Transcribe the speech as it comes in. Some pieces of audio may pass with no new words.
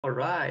All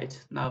right,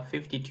 now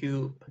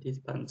 52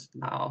 participants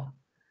now,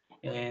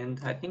 and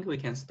I think we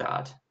can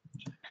start.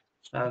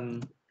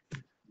 Um,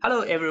 Hello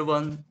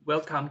everyone,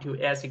 welcome to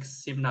ESICS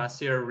seminar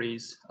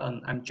series.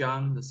 I'm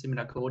John, the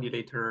seminar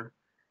coordinator,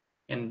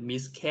 and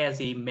Miss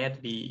Cassie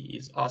Medley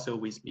is also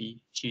with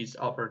me. She's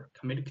our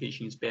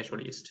communication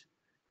specialist.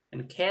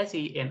 And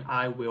Cassie and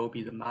I will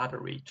be the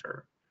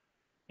moderator.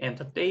 And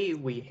today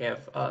we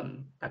have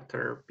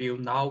Dr. Bill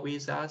Now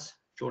with us,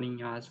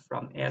 joining us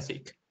from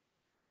ESIC.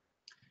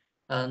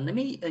 Let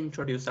me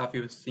introduce a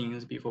few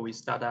things before we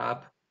start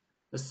up.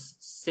 The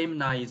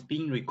seminar is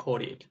being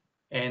recorded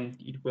and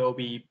it will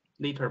be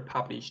later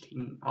published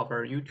in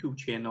our YouTube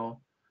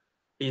channel.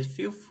 Please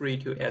feel free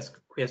to ask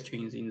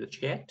questions in the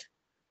chat.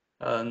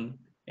 And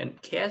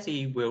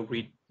Cassie will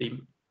read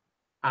them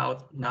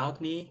out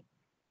loudly,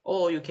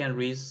 or you can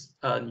raise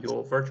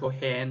your virtual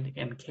hand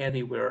and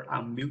Cassie will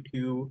unmute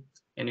you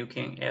and you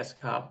can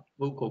ask a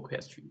vocal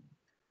question.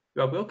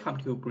 You are welcome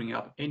to bring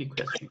up any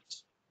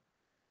questions.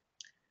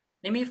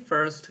 Let me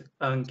first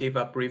give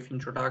a brief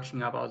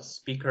introduction about the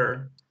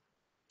speaker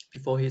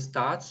before he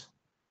starts.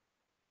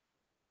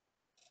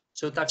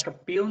 So Dr.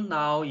 Bill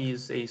Now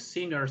is a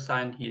senior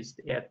scientist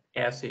at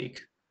ESIC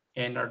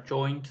and a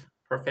joint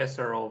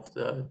professor of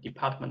the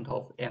Department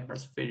of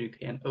Atmospheric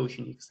and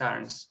Oceanic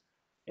Science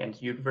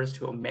at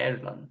University of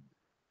Maryland.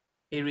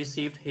 He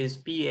received his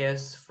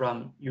BS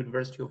from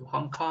University of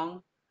Hong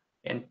Kong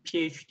and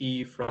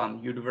PhD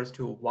from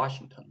University of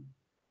Washington.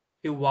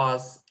 He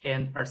was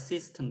an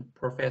assistant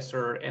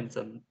professor at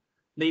the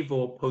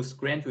Naval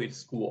Postgraduate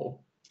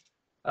School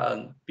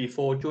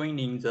before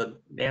joining the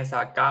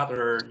NASA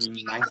Goddard in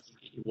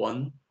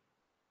 1981.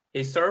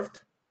 He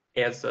served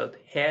as the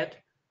head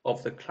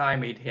of the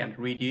Climate and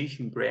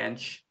Radiation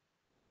Branch,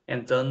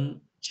 and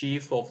then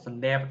chief of the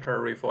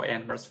Laboratory for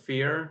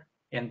Atmosphere,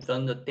 and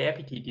then the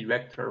deputy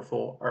director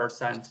for Earth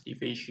Science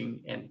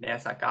Division at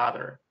NASA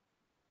Goddard.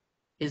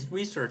 His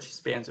research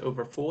spans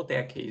over 4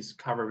 decades,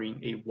 covering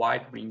a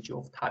wide range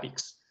of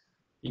topics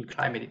in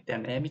climate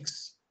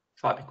dynamics,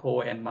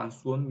 tropical and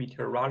monsoon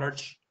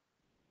meteorology,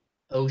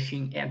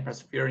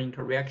 ocean-atmosphere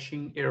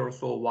interaction,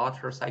 aerosol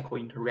water cycle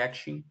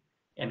interaction,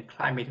 and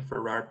climate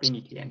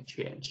variability and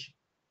change.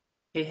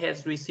 He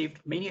has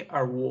received many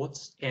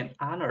awards and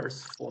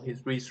honors for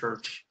his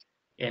research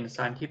and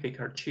scientific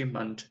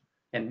achievement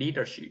and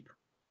leadership,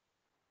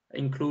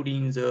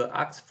 including the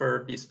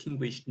Oxford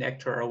Distinguished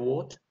Lecturer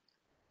Award,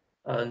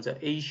 the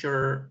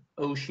Asia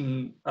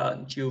Ocean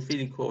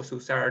Geophysical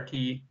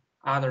Society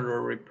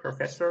Honorary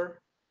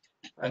Professor,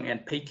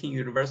 and Peking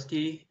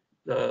University,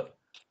 the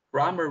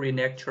Primary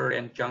Lecturer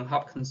at Johns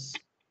Hopkins,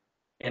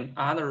 an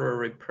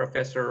honorary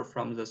professor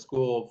from the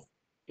School of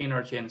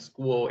Energy and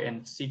School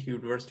and City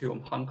University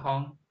of Hong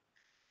Kong,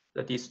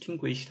 the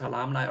Distinguished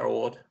Alumni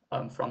Award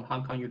from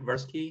Hong Kong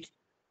University,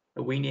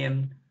 the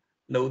William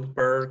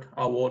Lodberg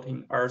Award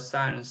in Earth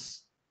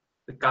Science,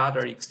 the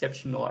Goddard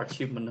Exceptional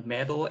Achievement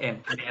Medal,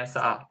 and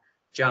NASA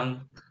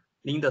John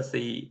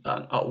Lindsay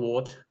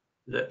Award,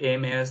 the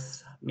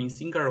AMS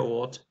Minsinger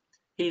Award.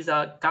 He's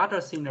a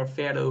Goddard Senior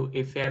Fellow,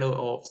 a Fellow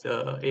of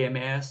the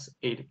AMS,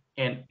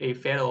 and a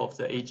Fellow of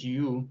the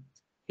AGU.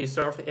 He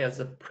served as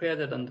the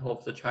President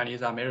of the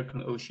Chinese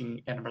American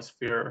Ocean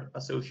Atmosphere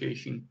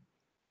Association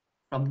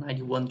from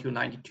 91 to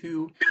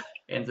 92,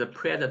 and the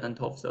President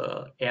of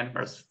the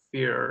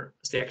Atmosphere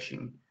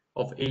Section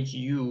of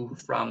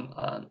AGU from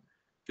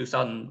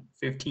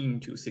 2015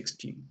 to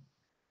 16.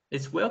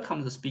 Let's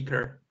welcome the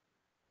speaker.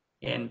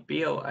 And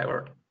Bill, I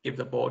will give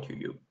the ball to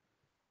you.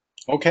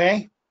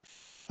 Okay.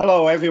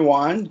 Hello,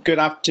 everyone. Good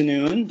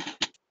afternoon.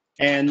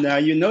 And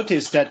you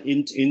noticed that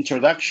in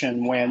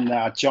introduction when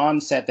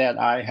John said that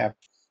I have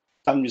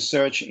done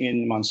research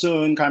in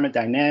monsoon, climate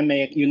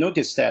dynamic, you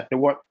noticed that the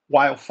word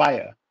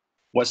wildfire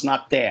was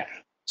not there.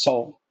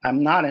 So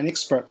I'm not an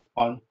expert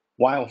on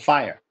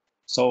wildfire.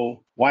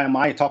 So why am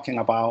I talking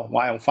about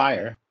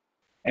wildfire?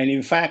 And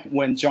in fact,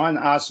 when John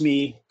asked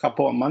me a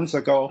couple of months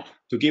ago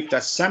to give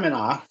that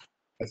seminar,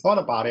 I thought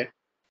about it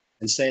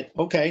and said,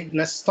 okay,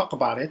 let's talk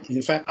about it.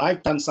 In fact,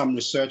 I've done some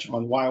research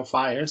on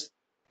wildfires.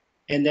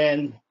 And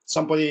then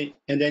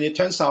it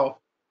turns out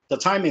the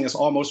timing is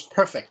almost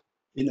perfect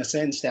in the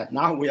sense that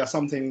now we are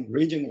something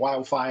raging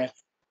wildfire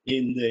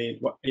in the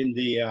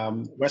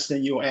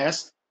Western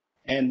US.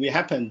 And we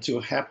happen to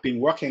have been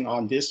working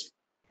on this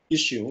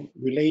issue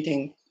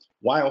relating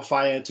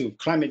wildfire to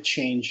climate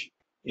change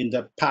in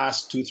the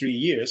past 2-3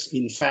 years.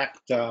 In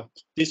fact,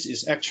 this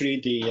is actually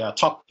the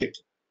topic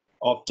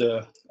of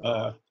the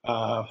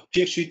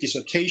PhD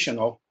dissertation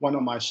of one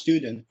of my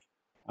students,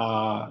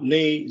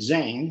 Lei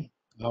Zhang,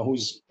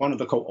 who's one of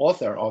the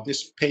co-author of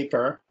this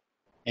paper,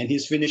 and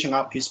he's finishing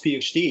up his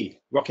PhD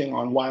working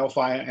on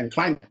wildfire and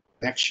climate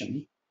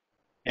action.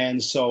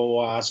 And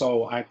so,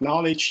 so I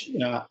acknowledge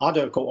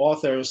other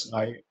co-authors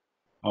like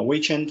Wei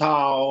Chen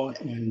Tao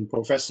and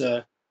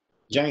Professor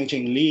Jiang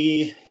Jing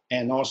Li,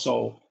 and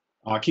also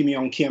Kim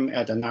Yong Kim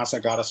at the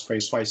NASA Goddard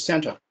Space Flight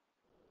Center.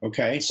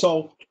 Okay,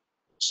 so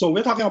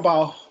we're talking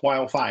about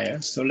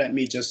wildfires. So let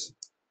me just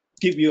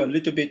give you a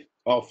little bit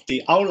of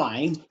the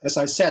outline. As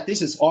I said,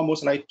 this is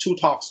almost like two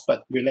talks,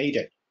 but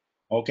related.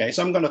 Okay,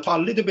 so I'm going to talk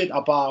a little bit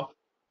about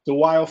the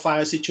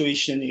wildfire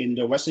situation in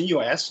the Western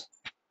US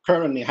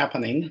currently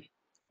happening.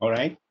 All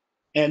right.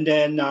 And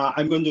then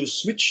I'm going to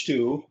switch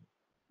to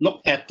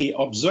look at the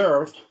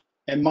observed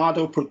and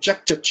model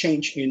projected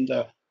change in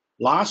the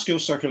large-scale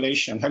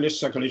circulation, Hadley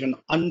circulation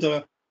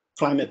under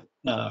climate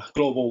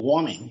global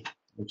warming.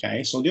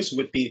 Okay, so this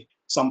would be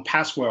some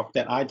past work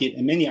that I did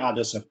and many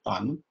others have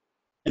done.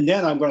 And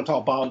then I'm going to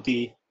talk about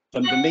the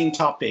main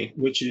topic,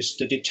 which is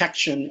the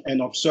detection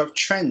and observed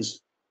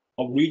trends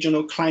of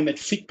regional climate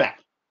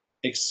feedback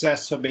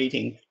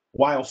exacerbating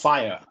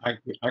wildfire.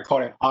 I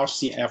call it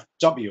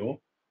RCFW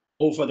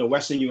over the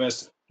Western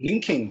US,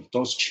 linking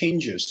those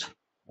changes,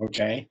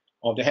 okay,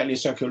 of the Hadley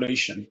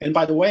circulation. And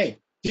by the way,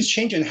 this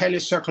change in Hadley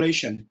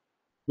circulation,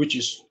 which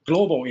is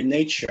global in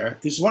nature,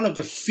 is one of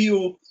the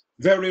few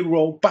very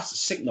robust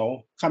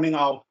signal coming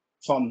out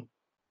from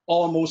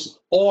almost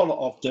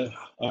all of the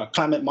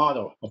climate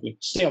model, of the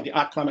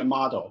state-of-the-art climate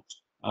model,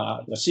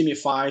 the CME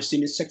 5,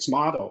 CME 6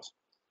 models.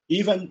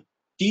 Even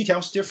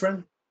details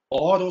different,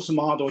 all those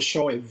models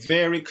show a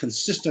very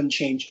consistent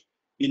change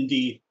in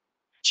the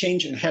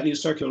change in Hadley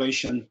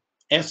circulation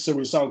as a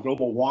result of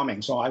global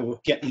warming. So I will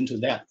get into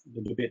that a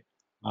little bit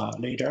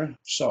later.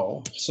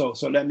 So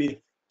let me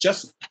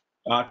just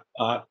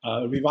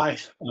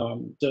revive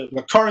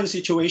the current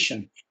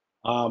situation.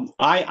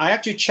 I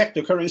actually checked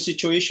the current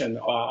situation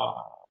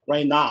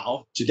right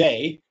now,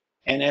 today,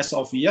 and as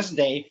of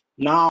yesterday,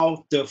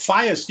 now the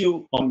fire is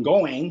still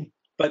ongoing,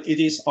 but it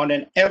is on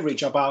an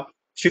average about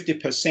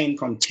 50%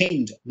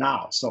 contained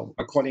now. So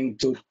according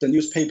to the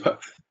newspaper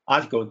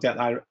article that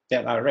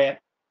I read,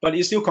 but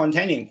it's still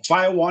containing.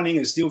 Fire warning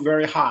is still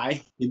very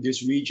high in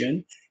this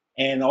region,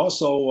 and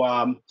also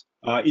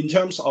in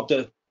terms of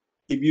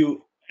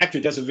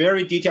there's a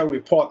very detailed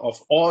report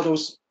of all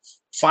those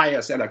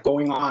fires that are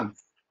going on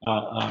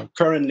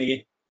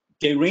currently.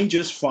 They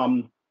ranges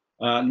from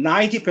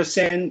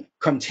 90%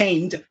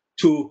 contained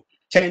to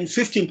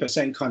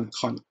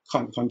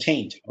 10-15%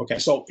 contained. Okay,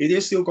 so it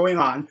is still going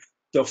on.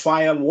 The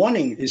fire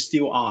warning is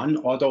still on,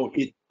 although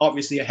it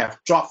obviously have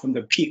dropped from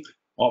the peak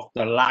of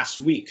the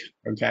last week.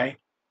 Okay,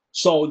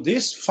 so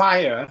this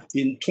fire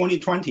in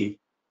 2020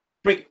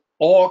 break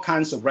all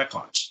kinds of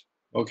records.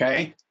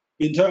 Okay,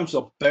 in terms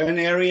of burn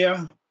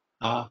area,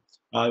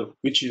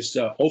 which is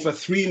over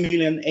 3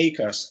 million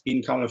acres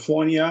in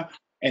California.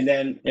 And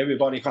then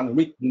everybody kind of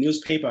read the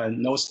newspaper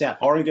and knows that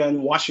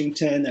Oregon,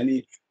 Washington,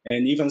 and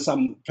even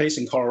some place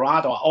in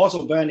Colorado are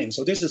also burning.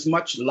 So this is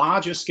much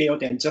larger scale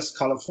than just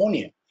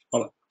California.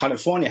 Well,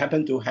 California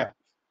happened to have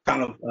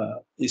kind of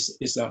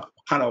is a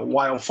kind of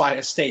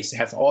wildfire state,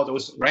 has all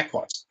those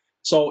records.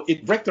 So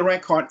it break the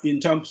record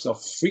in terms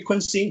of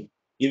frequency.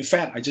 In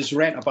fact, I just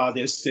read about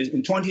this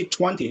in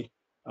 2020.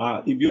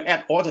 If you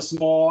add all the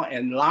small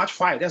and large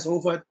fire, that's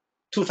over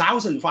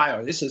 2,000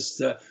 fire. This is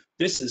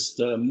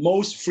the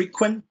most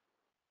frequent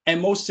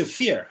and most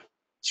severe.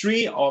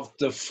 3 of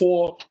the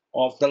 4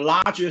 of the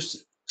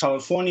largest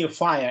California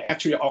fire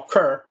actually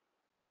occur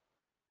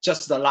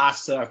just the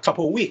last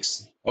couple of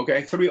weeks.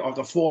 Okay, 3 of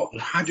the 4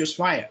 largest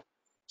fire.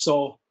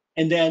 So,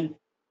 and then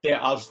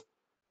there are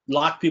a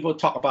lot of people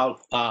talk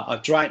about a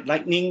dry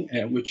lightning,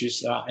 which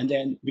is, and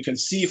then we can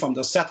see from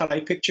the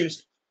satellite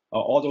pictures,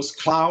 all those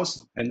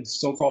clouds and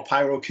so-called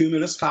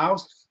pyrocumulus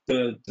clouds.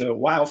 The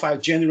wildfire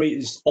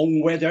generates its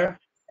own weather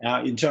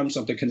in terms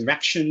of the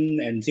convection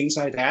and things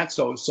like that.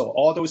 So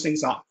all those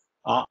things are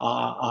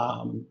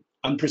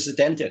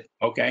unprecedented.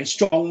 Okay,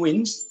 strong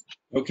winds.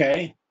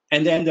 Okay,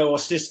 and then there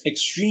was this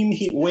extreme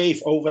heat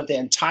wave over the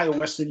entire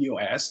Western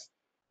U.S.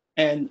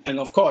 And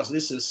of course,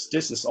 this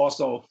is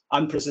also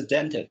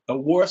unprecedented. The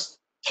worst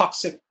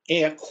toxic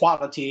air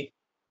quality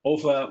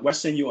over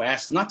Western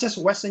U.S., not just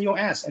Western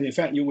U.S. And in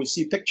fact, you will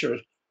see pictures.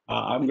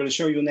 I'm going to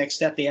show you next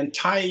that the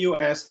entire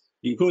U.S.,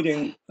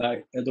 including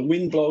the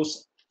wind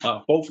blows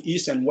both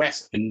east and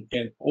west, and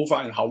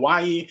over in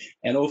Hawaii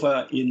and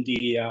over in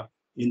the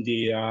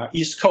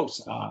East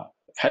Coast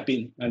have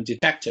been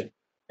detected.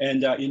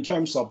 And in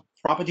terms of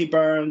property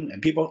burn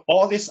and people,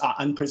 all this are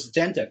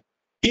unprecedented.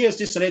 Here's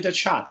this latest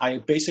chart. I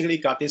basically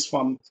got this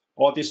from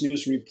all this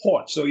news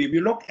report. So if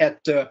you look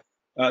at the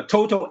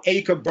total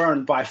acre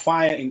burned by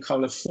fire in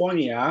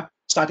California,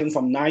 starting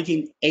from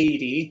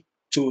 1980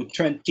 to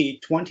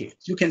 2020,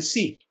 you can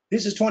see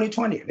this is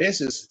 2020.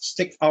 This is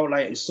stick out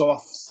like a sore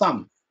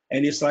thumb,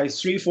 and it's like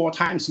 3-4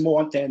 times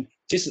more than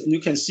this. You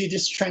can see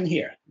this trend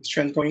here, this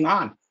trend going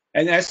on.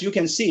 And as you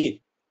can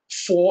see,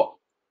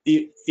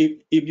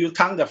 if you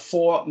count the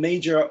 4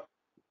 major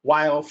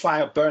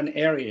wildfire burn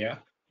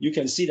area, you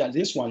can see that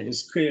this one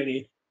is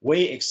clearly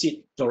way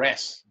exceed the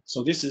rest.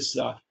 So this is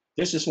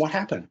what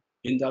happened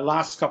in the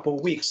last couple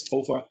of weeks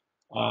over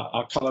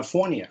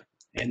California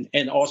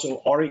and also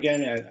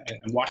Oregon and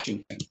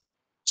Washington.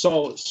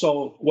 So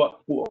what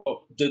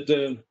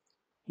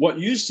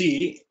you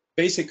see,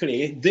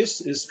 basically, this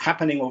is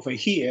happening over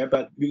here,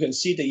 but you can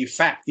see the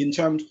effect in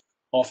terms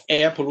of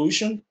air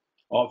pollution.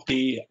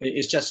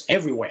 It's just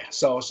everywhere.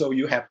 So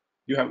you have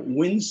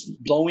winds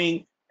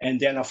blowing and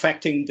then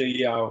affecting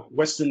the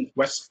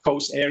west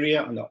coast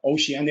area and the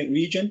oceanic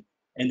region.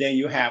 And then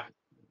you have,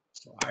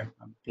 so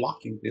I'm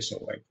blocking this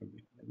away from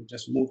you. Let me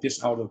just move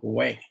this out of the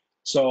way.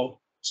 So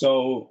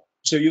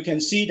you can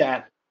see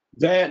that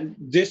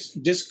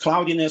this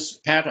cloudiness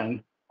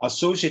pattern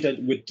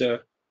associated with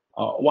the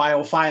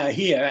wildfire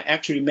here,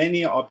 actually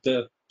many of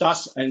the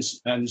dust and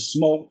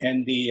smoke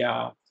and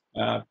the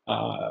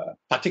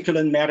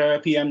particulate matter,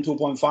 PM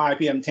 2.5,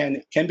 PM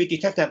 10, can be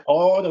detected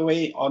all the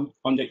way on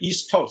the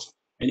East Coast.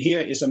 And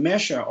here is a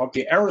measure of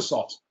the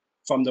aerosols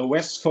from the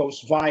West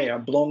Coast fire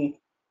blown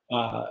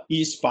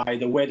east by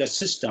the weather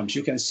systems.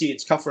 You can see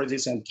it's covered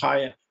this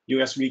entire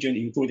US region,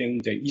 including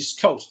the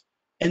East Coast.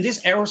 And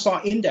this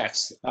aerosol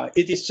index,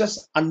 it is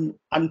just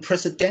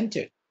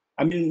unprecedented.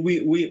 I mean,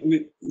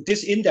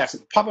 this index,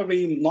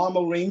 probably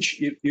normal range,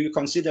 if you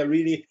consider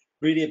really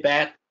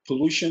bad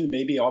pollution,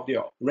 maybe of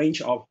the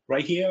range of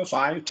right here,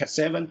 5 to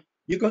 7,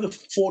 you go to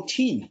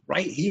 14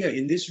 right here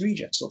in this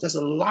region. So there's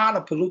a lot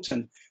of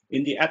pollutant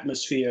in the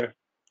atmosphere,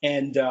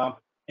 and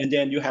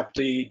then you have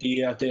the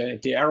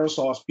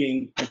aerosols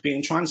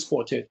being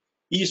transported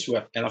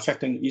eastward and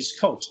affecting East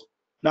Coast.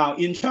 Now,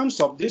 in terms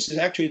of this is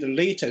actually the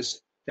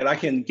latest that I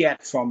can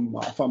get from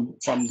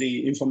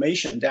the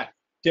information that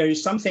there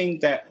is something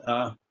that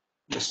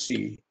let's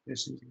see.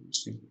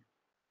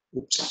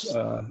 Oops,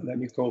 let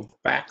me go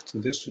back to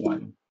this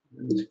one.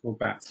 Let me go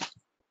back.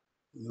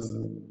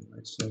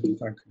 I said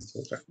if I can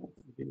go back.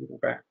 Go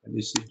back. Let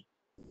me see.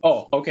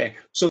 Oh, okay.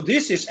 So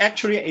this is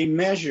actually a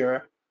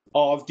measure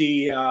of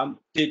the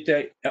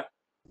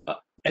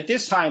at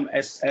this time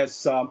as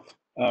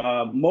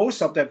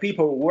most of the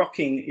people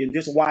working in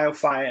this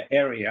wildfire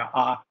area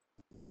are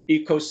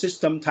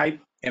ecosystem type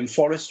and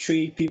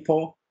forestry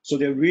people. So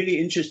they're really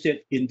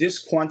interested in this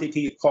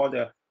quantity called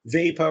the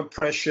vapor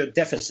pressure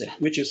deficit,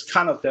 which is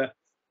kind of the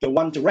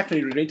one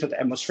directly related to the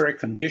atmospheric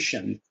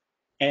condition.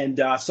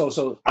 And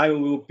so I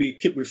will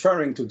keep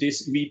referring to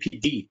this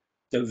VPD,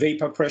 the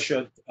vapor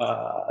pressure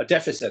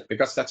deficit,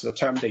 because that's the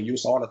term they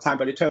use all the time.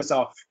 But it turns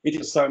out it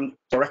is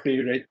directly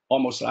related,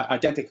 almost like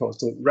identical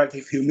to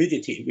relative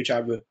humidity, which I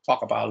will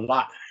talk about a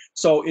lot.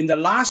 So in the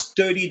last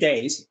 30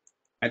 days,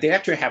 and they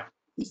actually have,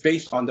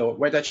 based on the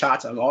weather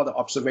charts and all the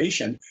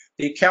observation,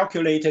 they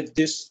calculated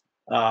this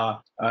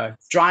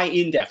dry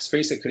index,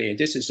 basically.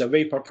 This is a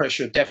vapor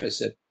pressure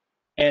deficit.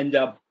 And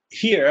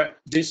here,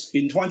 this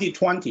in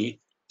 2020,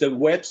 the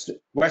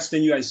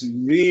Western US is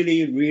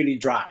really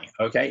dry,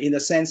 okay? In the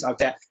sense of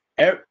that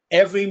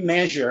every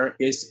measure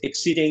is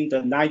exceeding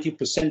the 90th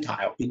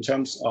percentile in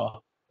terms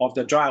of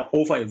the dry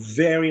over a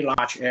very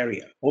large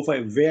area,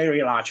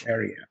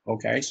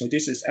 okay? So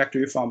this is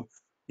actually from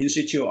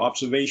in-situ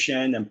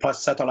observation and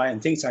plus satellite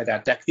and things like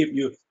that give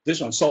you this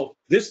one. So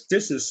this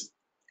is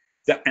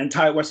the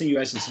entire Western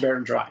US is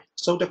very dry.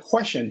 So the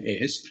question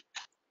is,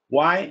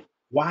 why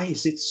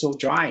is it so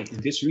dry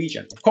in this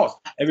region? Of course,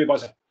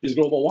 everybody says it's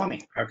global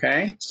warming.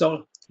 Okay,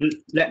 so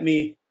let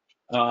me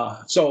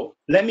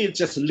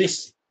just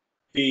list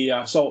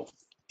the so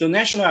the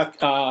National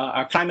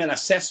Climate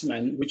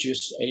Assessment, which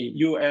is a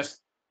U.S.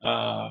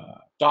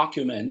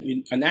 document,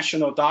 a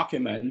national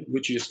document,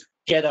 which is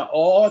gather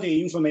all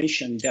the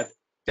information that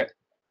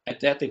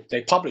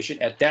they publish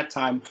it at that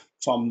time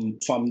from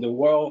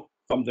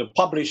the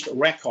published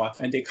record,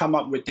 and they come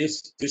up with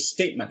this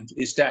statement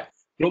is that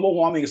global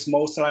warming is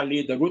most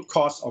likely the root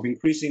cause of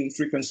increasing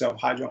frequency of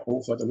hydro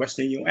over the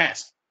Western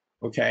US.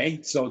 Okay,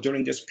 so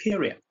during this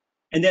period.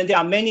 And then there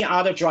are many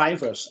other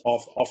drivers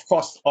of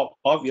course,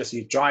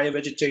 obviously dry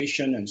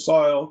vegetation and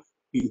soil,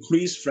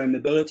 increased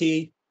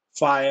flammability,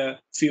 fire,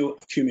 fuel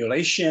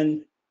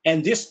accumulation.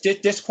 And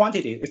this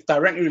quantity is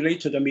directly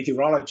related to the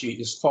meteorology.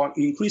 It's called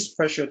increased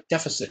pressure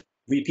deficit,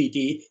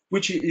 VPD,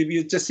 which if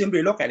you just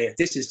simply look at it,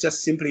 this is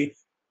just simply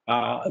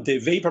the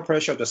vapor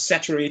pressure of the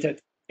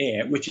saturated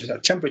air, which is a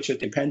temperature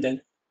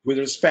dependent with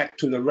respect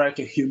to the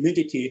relative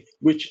humidity,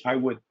 which I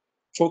would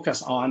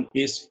focus on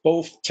is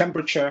both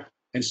temperature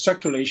and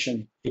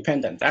circulation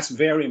dependent. That's a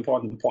very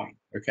important point,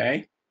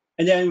 okay?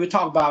 And then we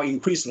talk about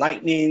increased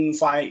lightning,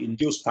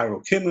 fire-induced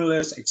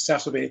pyrocumulus,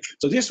 exacerbate.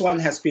 So this one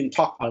has been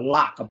talked a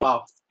lot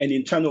about an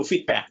internal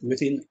feedback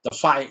within the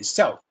fire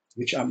itself,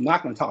 which I'm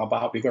not going to talk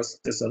about because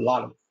there's a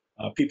lot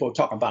of people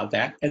talk about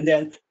that. And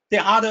then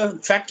there are other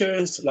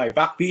factors like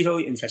bark beetle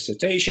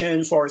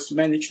infestation, forest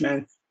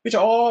management, which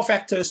are all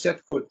factors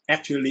that could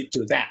actually lead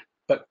to that.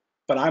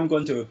 But I'm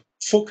going to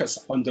focus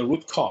on the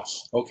root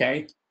cause,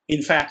 okay?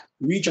 In fact,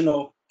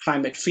 regional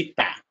climate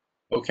feedback,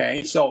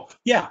 okay? So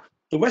yeah,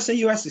 the Western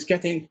US is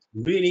getting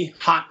really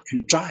hot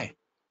and dry,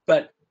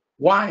 but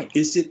why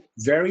is it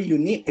very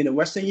unique in the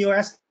Western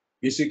US?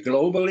 Is it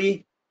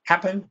globally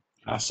happen?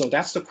 So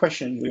that's the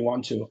question we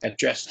want to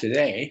address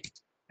today.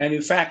 And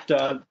in fact,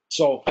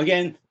 so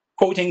again,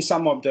 quoting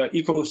some of the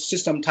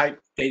ecosystem type,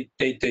 they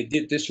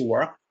did this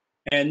work.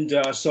 And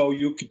so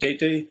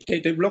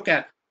they look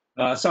at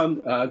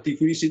some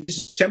degrees in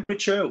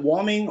temperature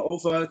warming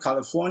over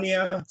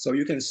California. So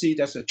you can see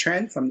there's a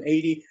trend from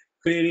 80,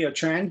 clearly a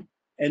trend.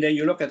 And then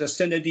you look at the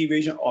standard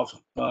deviation of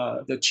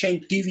the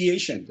change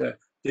deviation,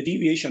 the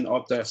deviation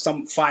of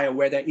some fire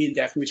weather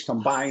index, which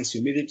combines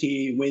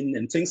humidity, wind,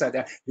 and things like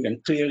that, you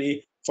can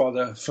clearly,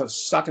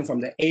 starting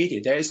from the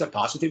 80, there is a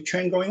positive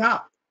trend going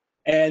up.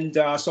 And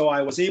so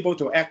I was able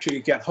to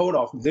actually get hold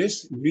of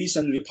this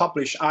recently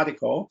published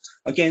article,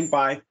 again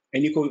by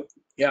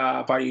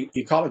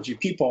ecology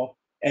people,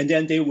 and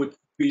then they would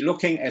be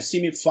looking at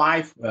CIMIP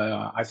 5,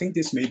 I think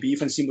this may be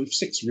even CIMIP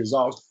 6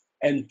 results,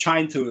 and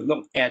trying to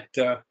look at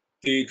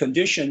the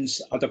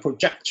conditions of the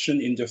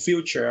projection in the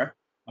future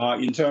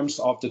in terms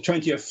of the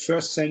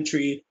 21st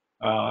century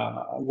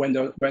when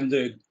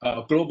the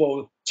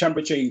global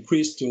temperature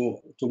increased to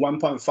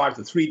 1.5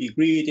 to 3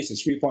 degrees. This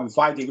is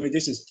 3.5 degrees.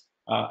 This is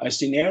a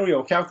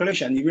scenario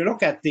calculation. If you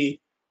look at this,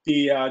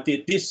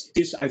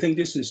 I think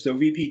this is the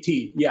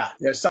VPT. Yeah,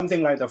 there's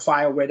something like the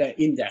fire weather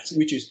index,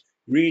 which is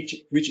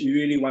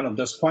really one of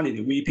those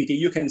quantity VPT.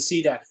 You can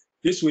see that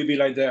this will be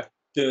like the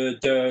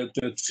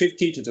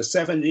 50 to the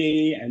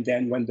 70, and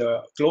then when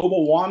the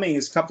global warming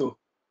is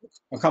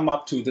come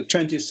up to the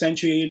 20th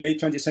century,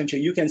 late 20th century,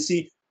 you can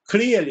see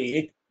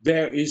clearly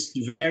there is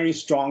very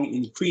strong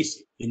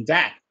increase in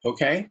that.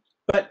 Okay,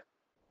 but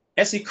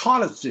as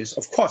ecologists,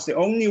 of course, they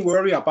only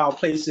worry about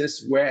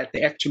places where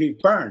they actually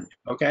burn.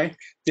 Okay,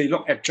 they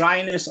look at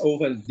dryness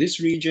over this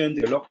region,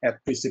 they look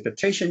at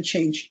precipitation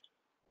change,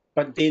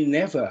 but they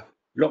never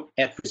look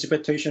at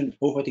precipitation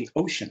over the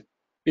ocean.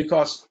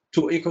 Because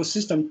to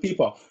ecosystem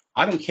people,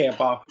 I don't care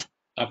about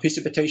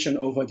precipitation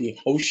over the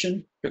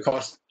ocean,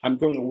 because I'm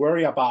going to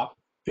worry about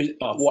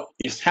what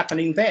is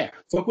happening there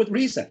for good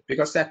reason,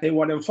 because that they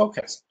want to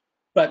focus.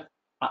 But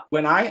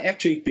when I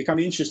actually become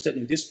interested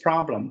in this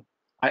problem,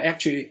 I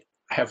actually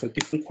have a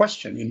different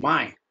question in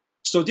mind.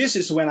 So this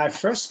is when I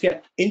first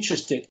get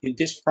interested in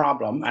this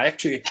problem. I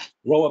actually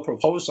wrote a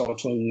proposal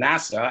to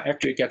NASA,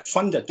 actually get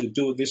funded to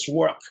do this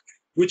work,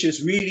 which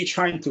is really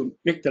trying to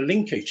make the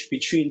linkage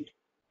between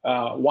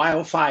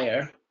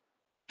wildfire,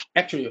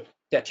 actually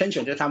the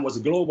attention at that time was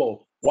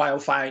global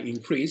wildfire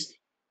increase,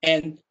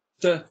 and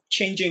the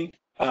changing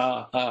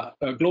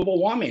global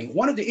warming.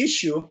 One of the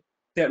issues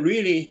that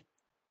really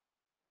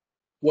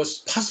was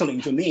puzzling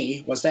to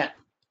me was that,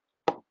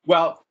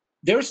 well,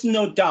 there's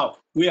no doubt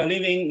we are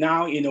living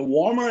now in a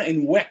warmer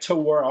and wetter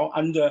world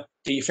under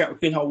the effect of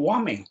greenhouse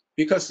warming,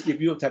 because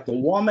if you have the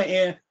warmer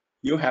air,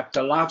 you have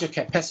the larger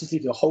capacity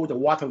to hold the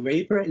water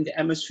vapor in the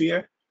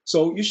atmosphere.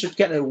 So you should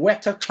get a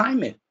wetter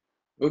climate.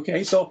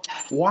 Okay, so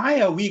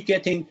why are we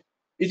getting,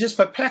 it is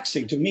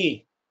perplexing to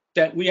me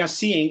that we are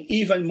seeing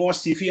even more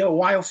severe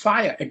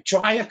wildfire. A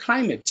drier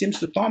climate seems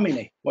to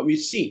dominate what we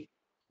see.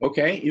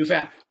 Okay, in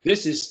fact,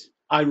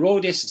 I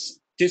wrote this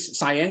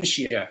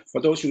Scientia.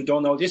 For those who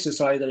don't know, this is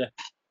like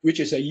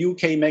which is a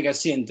UK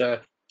magazine, the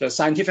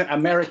Scientific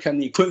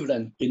American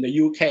equivalent in the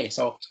UK.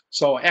 So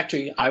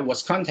actually, I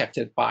was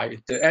contacted by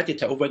the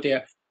editor over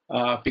there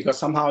because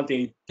somehow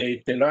they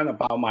learn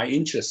about my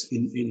interest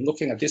in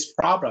looking at this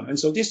problem. And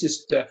so this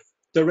is the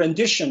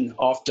rendition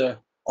of the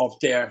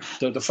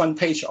front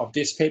page of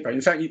this paper.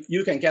 In fact,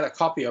 you can get a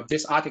copy of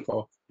this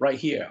article right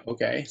here.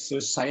 Okay, so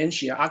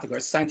Scientia article,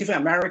 Scientific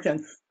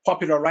American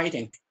Popular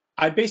Writing.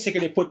 I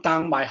basically put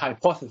down my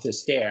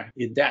hypothesis there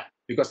in that,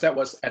 because that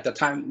was at the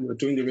time we were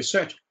doing the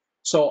research.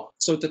 So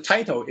the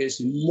title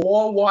is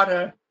More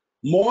Water,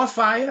 More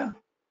Fire,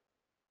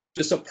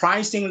 the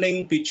surprising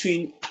link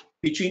between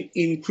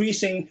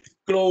increasing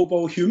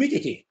global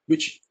humidity,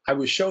 which I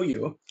will show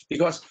you,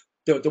 because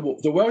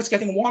the world is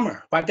getting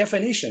warmer. By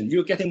definition,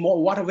 you're getting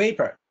more water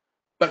vapor,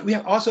 but we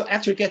are also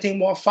actually getting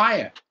more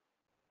fire.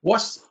 Why?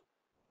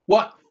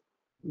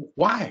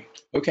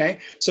 Okay,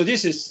 so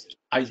this is,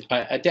 I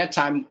at that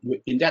time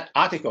in that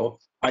article,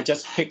 I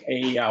just picked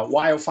a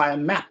wildfire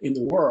map in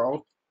the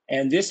world,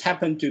 and this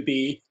happened to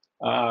be,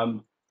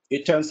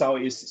 it turns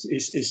out is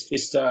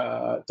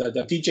the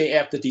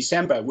DJF, the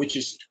December, which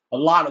is a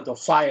lot of the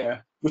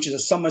fire, which is a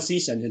summer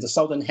season in the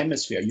southern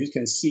hemisphere. You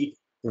can see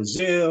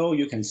Brazil,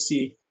 you can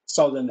see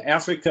southern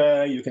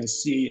Africa, you can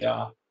see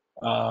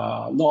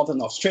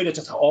northern Australia,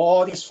 just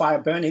all this fire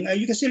burning.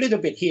 You can see a little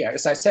bit here.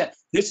 As I said,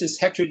 this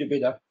is actually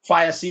the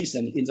fire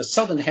season in the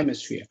southern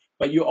hemisphere,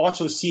 but you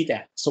also see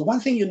that. So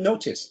one thing you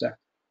notice that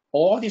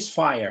all these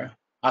fire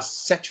are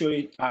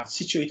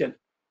situated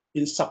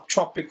in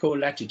subtropical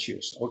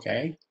latitudes.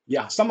 Okay,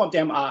 yeah, some of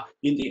them are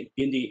in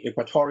the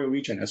equatorial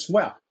region as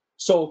well.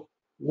 So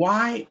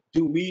why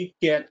do we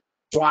get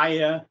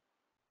drier,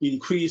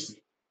 increased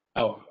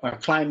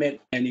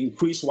climate and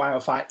increased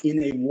wildfire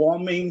in a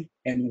warming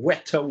and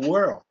wetter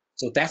world?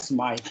 So that's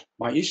my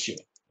issue.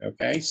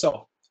 Okay,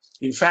 so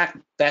in fact,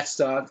 that's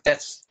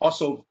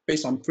also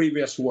based on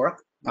previous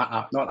work,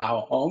 not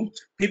our own.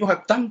 People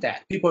have done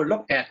that. People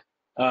look at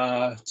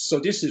so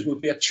this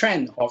would be a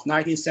trend of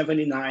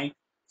 1979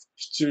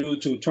 through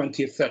to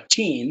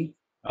 2013.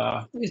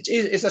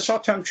 It's a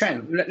short-term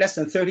trend, less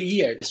than 30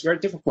 years. It's very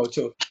difficult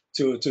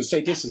to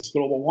say this is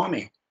global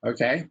warming.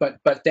 Okay,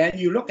 but then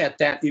you look at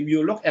that. If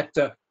you look at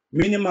the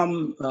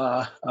minimum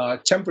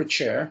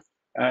temperature,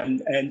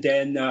 and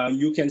then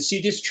you can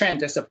see this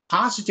trend. There's a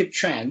positive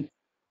trend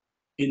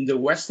in the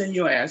Western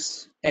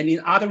U.S. and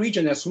in other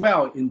regions as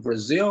well, in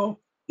Brazil,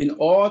 in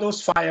all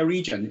those fire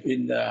regions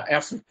in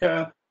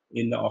Africa,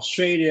 in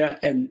Australia,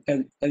 and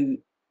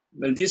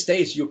these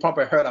days you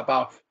probably heard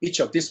about each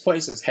of these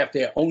places have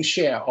their own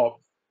share of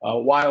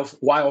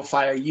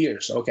wildfire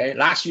years. Okay,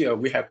 last year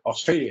we have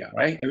Australia,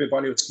 right?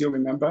 Everybody will still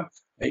remember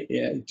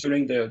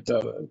during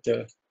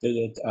the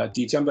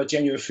December,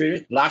 January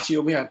period. Last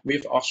year we have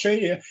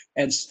Australia,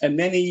 and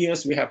many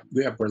years we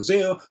have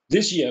Brazil.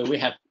 This year we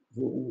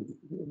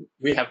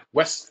have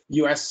West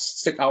U.S.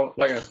 stick out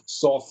like a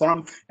sore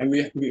thumb, and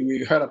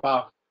we heard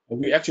about,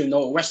 we actually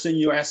know Western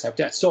U.S. have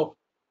that. So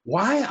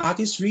why are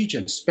these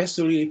regions,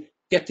 especially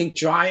getting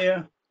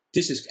drier?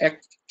 This is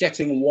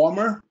getting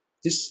warmer,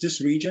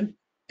 this region,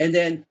 and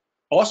then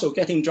also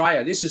getting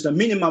drier. This is the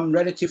minimum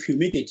relative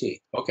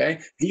humidity. Okay,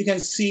 and you can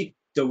see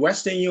the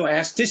Western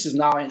U.S. This is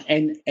now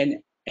an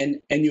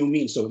annual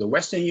mean. So the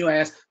Western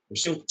U.S. will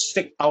still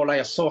stick out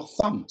like a sore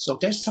thumb. So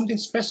there's something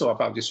special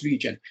about this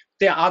region.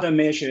 There are other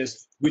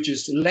measures which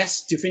is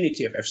less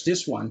definitive as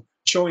this one,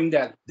 showing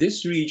that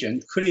this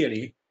region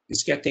clearly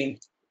is getting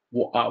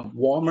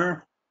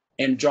warmer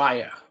and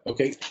drier,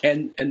 okay,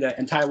 and the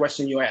entire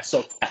Western U.S.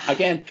 So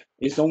again,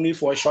 it's only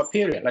for a short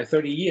period, like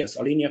 30 years,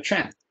 a linear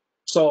trend.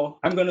 So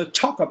I'm going to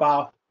talk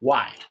about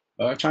why,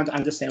 trying to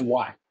understand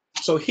why.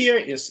 So here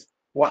is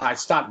what I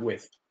start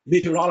with.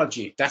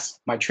 Meteorology, that's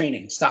my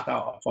training, start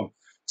out from.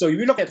 So if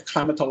you look at the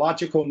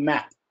climatological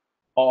map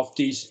of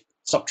these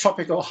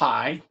subtropical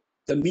high,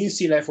 the mean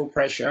sea level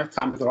pressure,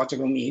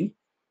 climatological mean,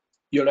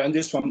 you learn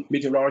this from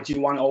Meteorology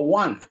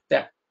 101,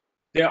 that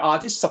there are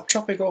this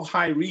subtropical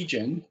high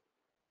region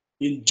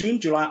in June,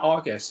 July,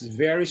 August,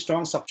 very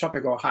strong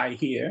subtropical high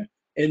here.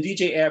 And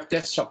DJF,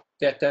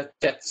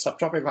 that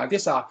subtropical high,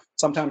 these are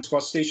sometimes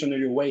called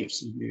stationary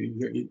waves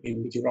in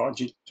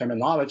meteorology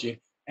terminology.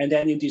 And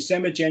then in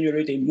December,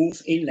 January, they move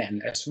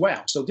inland as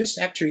well. So this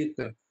actually,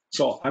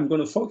 so I'm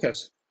going to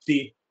focus.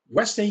 The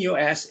Western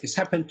US is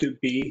happened to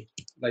be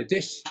like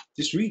this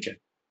region.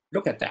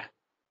 Look at that.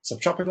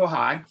 Subtropical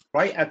high,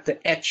 right at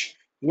the edge,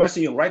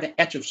 Western US, right at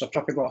the edge of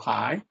subtropical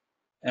high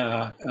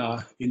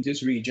in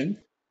this region.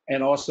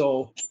 And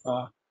also,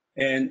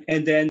 and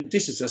then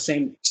this is the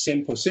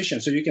same position.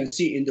 So you can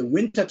see in the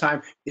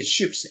wintertime, it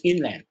shifts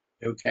inland,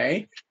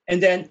 okay?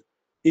 And then,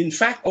 in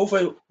fact,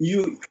 over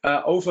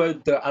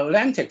the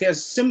Atlantic,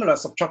 there's similar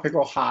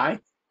subtropical high.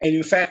 And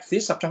in fact,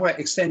 this subtropical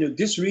extend to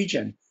this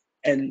region.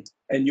 And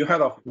you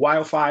heard of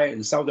wildfire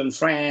in southern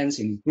France,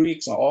 in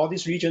Greece, or all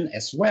this region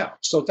as well.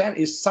 So that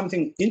is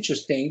something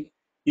interesting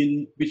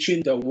in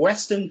between the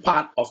western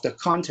part of the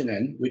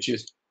continent, which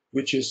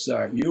is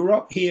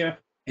Europe here,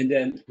 and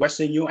then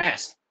Western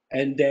US.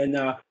 And then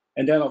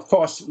of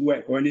course,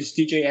 when it's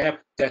DJF,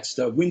 that's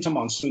the winter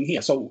monsoon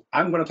here. So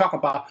I'm going to talk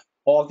about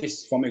all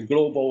this from a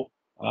global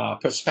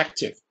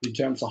perspective in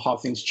terms of how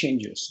things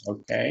changes,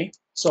 okay?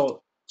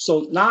 So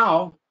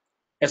now,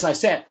 as I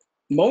said,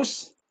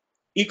 most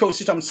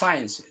ecosystem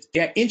science,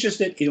 they're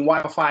interested in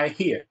wildfire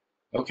here,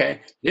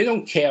 okay? They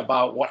don't care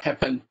about what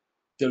happened,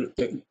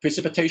 the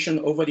precipitation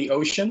over the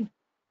ocean,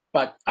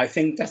 but I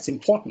think that's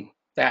important,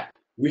 that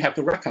we have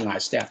to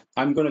recognize that.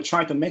 I'm going to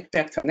try to make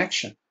that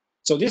connection.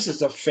 So this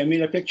is a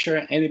familiar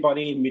picture.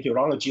 Anybody in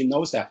meteorology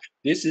knows that.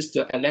 This is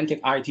the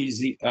Atlantic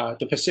ITZ,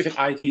 the Pacific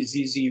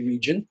ITZZ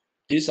region.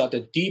 These are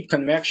the deep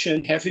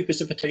convection, heavy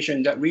precipitation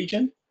in that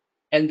region.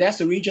 And that's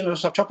the region of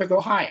subtropical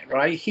high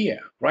right here,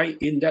 right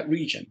in that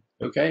region,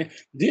 okay?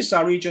 These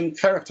are regions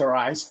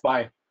characterized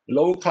by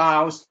low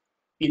clouds,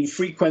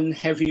 infrequent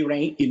heavy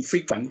rain,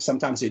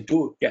 sometimes they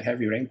do get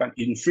heavy rain, but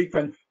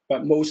infrequent,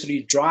 but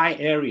mostly dry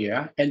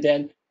area. And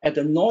then at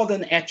the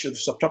northern edge of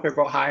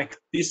subtropical high,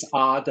 these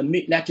are the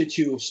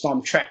mid-latitude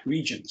storm track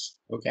regions,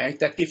 okay?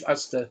 That give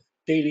us the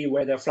daily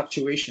weather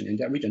fluctuation in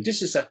that region.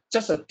 This is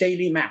just a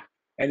daily map.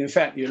 And in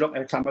fact, you look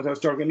at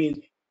climatological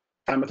mean,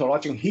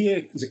 climatological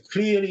here is a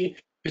clearly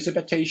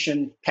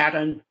precipitation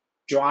pattern,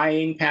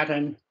 drying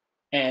pattern,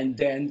 and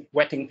then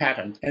wetting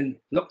pattern. And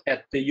look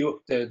at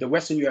the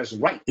Western US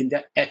right in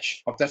that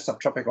edge of that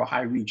subtropical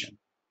high region,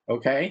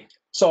 okay?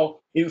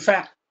 So in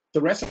fact,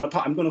 the rest of the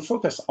talk, I'm going to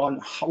focus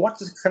on what's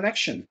the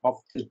connection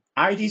of the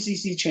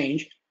IDCC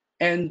change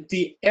and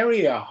the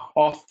area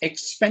of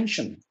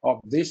expansion of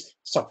this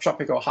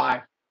subtropical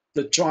high,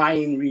 the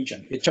drying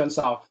region. It turns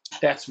out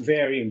that's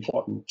very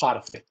important part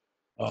of it,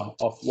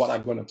 of what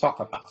I'm going to talk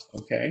about,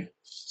 okay?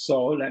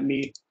 So let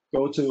me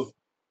go to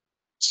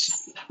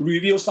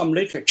review some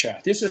literature.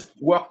 This is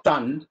work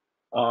done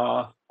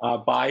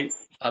by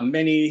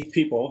many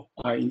people.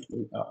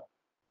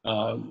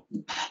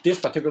 This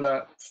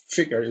particular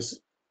figure is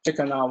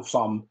taken out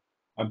from,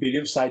 I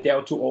believe,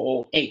 Seidel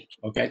 2008.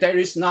 Okay, there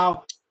is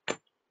now,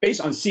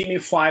 based on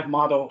CME5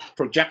 model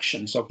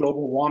projections of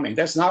global warming,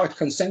 there's now a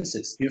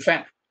consensus. In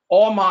fact,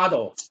 all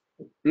models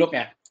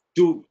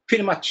do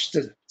pretty much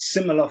the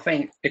similar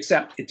thing,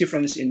 except a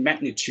difference in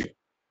magnitude.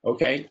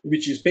 Okay,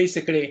 which is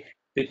basically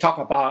they talk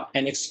about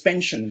an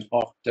expansion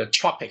of the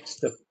tropics.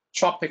 The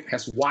tropic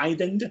has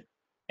widened,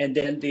 and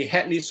then the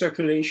Hadley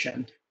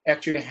circulation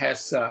actually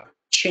has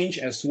changed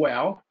as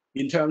well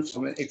in terms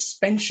of an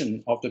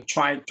expansion of the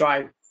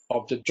dry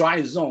the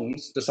dry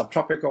zones, the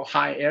subtropical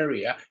high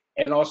area,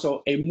 and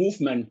also a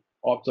movement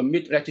of the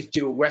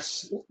mid-latitude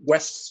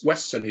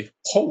westerly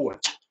forward.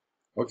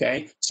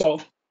 Okay, so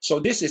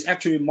this is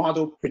actually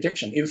model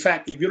prediction. In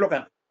fact, if you look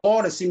at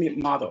all the CMIP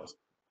models,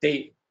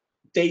 they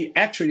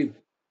actually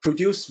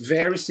produce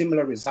very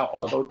similar results,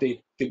 although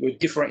they were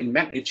different in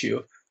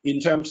magnitude in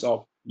terms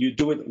of you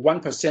do it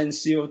 1%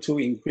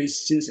 CO2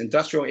 increase since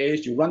industrial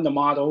age, you run the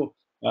model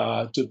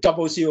to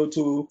double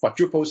CO2,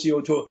 quadruple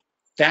CO2,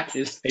 that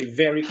is a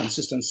very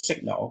consistent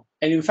signal.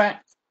 And in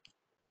fact,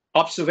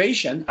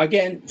 observation,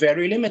 again,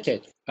 very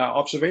limited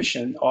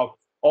observation of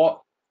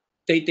all.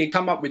 They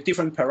come up with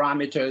different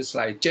parameters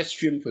like jet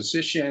stream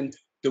position,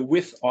 the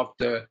width of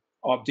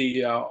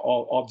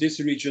this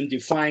region,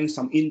 define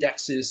some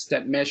indexes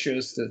that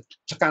measures the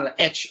kind of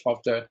edge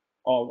of the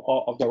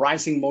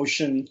rising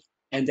motion,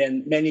 and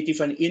then many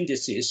different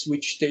indices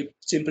which they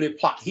simply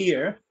plot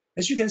here.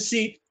 As you can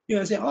see, you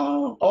can say,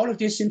 oh, all of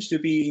this seems to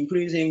be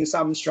increasing,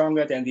 some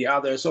stronger than the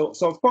other. So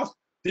of course,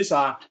 these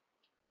are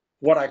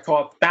what I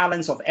call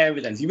balance of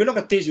evidence. If you look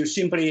at this, you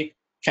simply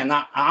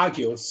cannot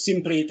argue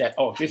simply that,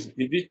 oh, if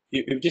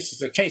this is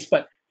the case.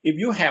 But if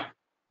you have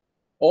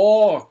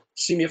all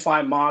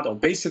CMIP model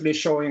basically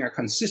showing a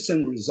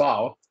consistent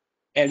result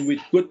and with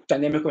good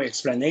dynamical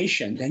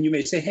explanation, then you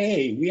may say,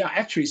 hey, we are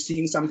actually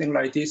seeing something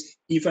like this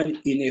even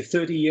in a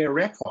 30-year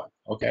record.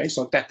 Okay,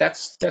 so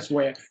that's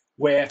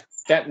where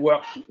that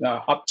worked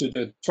up to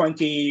the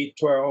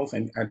 2012,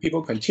 and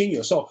people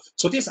continue. So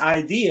this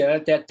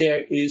idea that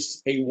there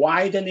is a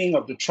widening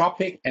of the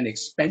tropic and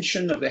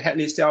expansion of the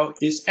Hadley cell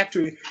is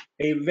actually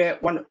a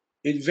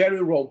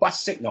very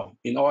robust signal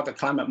in all the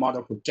climate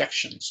model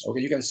projections.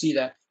 Okay, you can see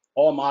that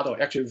all models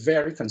actually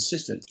very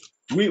consistent.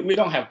 We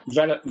don't have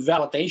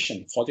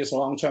validation for this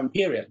long-term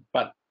period,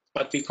 but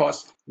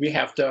because we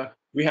have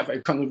a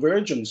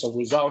convergence of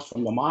results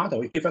from the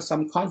model, it gives us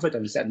some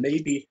confidence that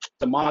maybe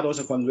the models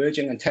are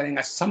converging and telling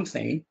us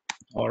something.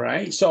 All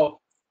right. So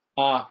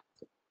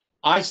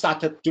I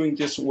started doing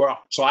this work.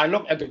 So I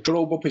looked at the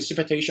global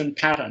precipitation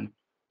pattern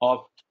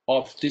of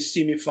the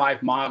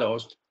CMIP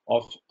models.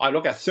 I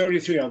look at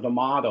 33 of the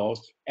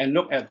models and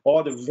look at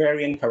all the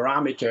varying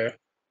parameters.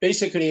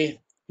 Basically,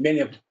 many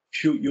of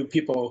you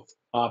people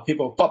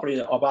probably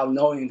about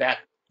knowing that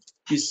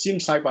it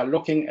seems like by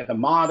looking at the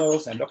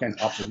models and looking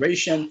at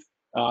observation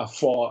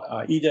for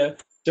either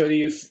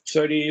 30,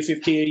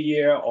 50 a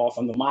year, or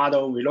from the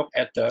model, we look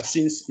at the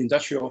since the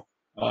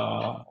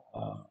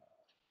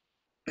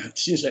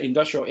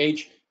industrial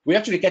age, we're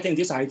actually getting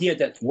this idea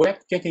that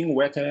wet getting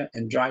wetter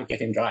and dry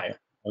getting drier.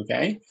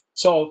 Okay,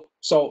 so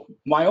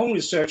my own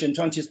research in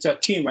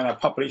 2013, when I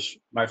published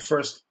my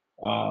first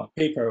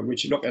paper,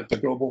 which looked at the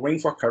global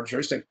rainfall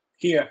characteristic.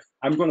 Here,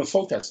 I'm going to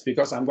focus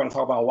because I'm going to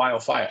talk about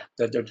wildfire,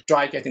 the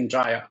dry getting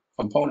drier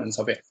components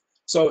of it.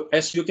 So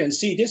as you can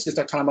see, this is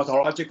the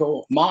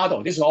climatological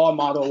model. This is all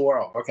model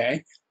world,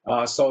 okay?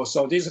 So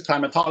this is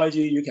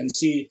climatology. You can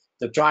see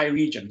the dry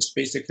regions,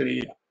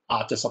 basically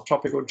the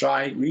subtropical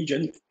dry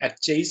region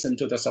adjacent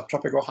to the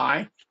subtropical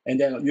high. And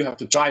then you have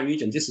the dry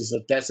region. This is the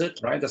desert,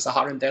 right? The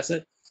Saharan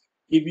desert.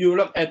 If you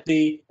look at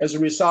as a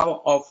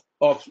result of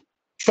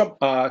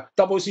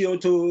double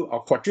CO2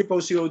 or quadruple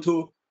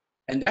CO2,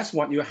 and that's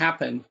what you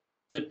happen.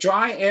 The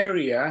dry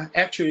area,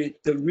 actually,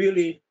 the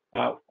really,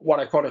 what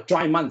I call a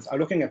dry month, are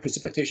looking at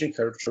precipitation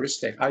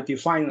characteristic. I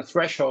define a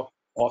threshold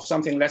of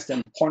something less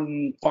than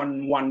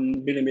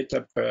 0.1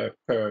 millimeter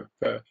per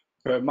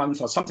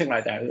month or something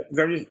like that.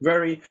 Very,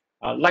 very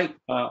light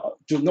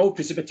to no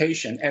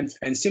precipitation,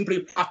 and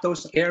simply plot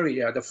those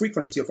area, the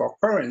frequency of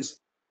occurrence.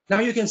 Now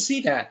you can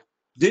see that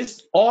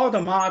all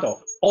the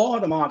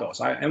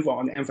models, I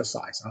want to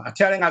emphasize, are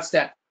telling us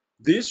that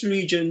this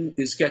region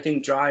is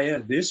getting drier,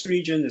 this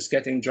region is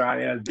getting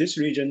drier, this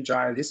region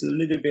drier. This is a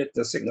little bit,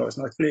 the signal is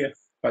not clear,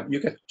 but you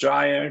get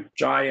drier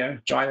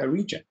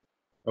region,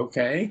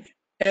 okay?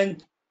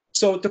 And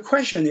so the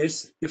question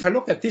is, if I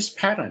look at this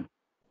pattern,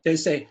 they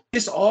say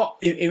this all,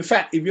 in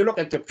fact, if you look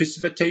at the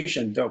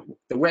precipitation,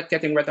 the wet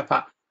getting wetter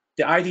part,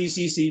 the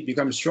IDCC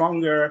becomes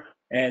stronger,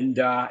 and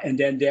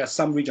then there are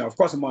some region, of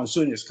course, the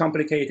monsoon is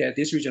complicated,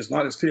 this region is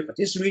not as clear, but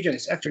this region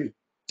is actually,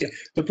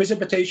 the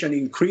precipitation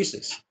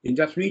increases in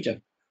that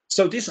region.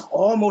 So this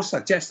almost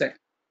suggests that,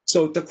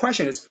 so the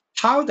question is,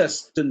 how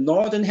does the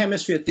northern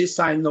hemisphere, this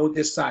side, know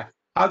this side?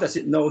 How does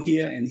it know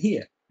here and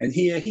here and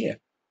here?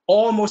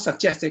 Almost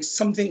suggests that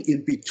something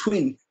in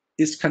between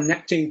is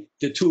connecting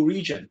the two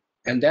regions.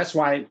 And that's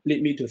why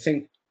led me to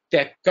think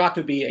there got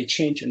to be a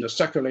change in the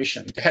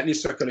circulation. The Hadley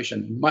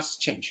circulation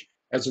must change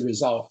as a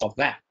result of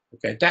that.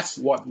 Okay, that's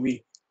what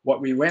we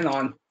went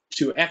on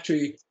to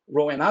actually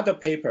wrote another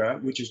paper,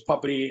 which is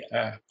probably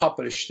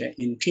published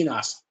in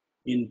PNAS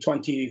in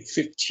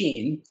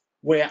 2015,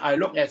 where I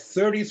looked at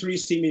 33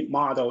 CMIP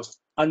models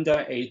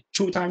under a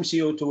 2 times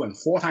CO2 and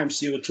 4 times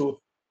CO2,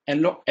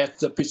 and look at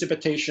the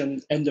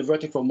precipitation and the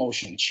vertical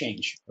motion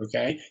change,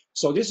 okay?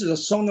 So this is a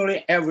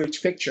zonally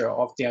average picture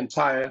of the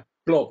entire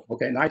globe,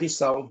 okay, 90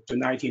 south to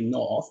 90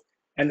 north.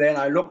 And then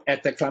I look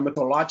at the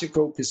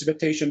climatological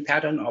precipitation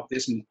pattern of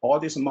all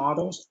these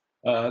models.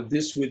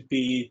 This would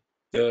be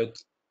the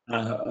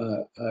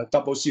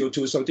double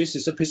CO2. So this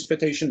is a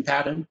precipitation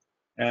pattern.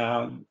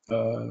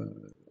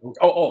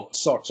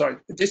 Sorry.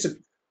 This is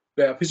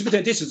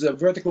precipitation. This is a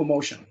vertical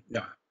motion,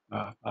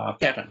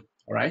 pattern.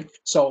 All right.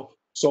 So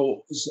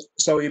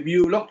if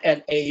you look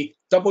at a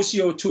double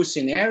CO2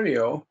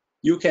 scenario,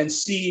 you can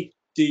see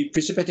the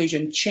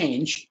precipitation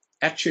change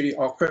actually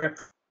occur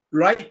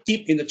right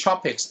deep in the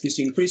tropics is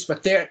increased,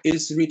 but there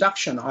is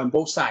reduction on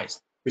both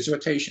sides,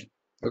 precipitation.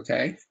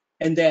 Okay.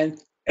 And then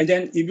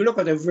if you look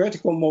at the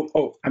vertical mode,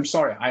 I'm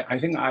sorry, I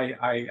think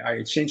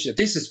I changed it.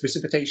 This is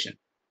precipitation,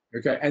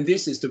 okay, and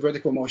this is the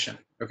vertical motion,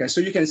 okay. So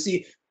you can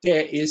see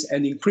there is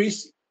an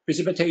increased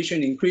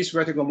precipitation, increased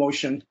vertical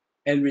motion,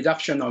 and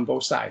reduction on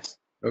both sides,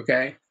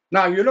 okay.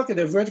 Now you look at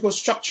the vertical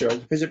structure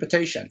of the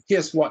precipitation.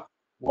 Here's what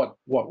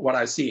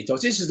I see. So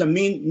this is the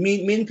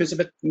mean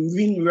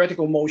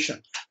vertical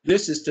motion.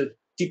 This is the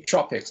deep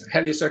tropics,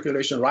 Hadley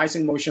circulation,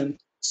 rising motion,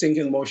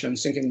 sinking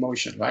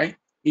motion, right?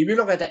 If you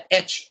look at the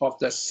edge of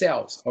the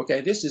cells,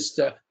 okay, this is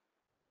the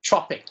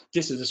tropic.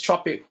 This is the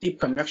tropic deep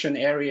convection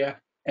area,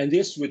 and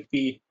this would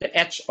be the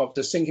edge of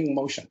the sinking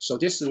motion. So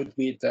this would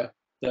be the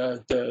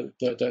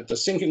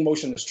sinking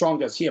motion the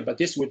strongest here, but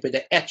this would be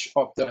the edge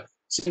of the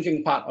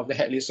sinking part of the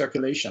Hadley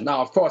circulation.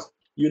 Now, of course,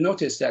 you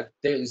notice that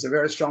there is a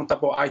very strong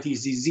double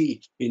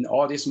IDZZ in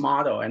all this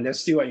model, and there's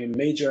still a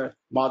major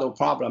model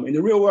problem. In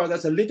the real world,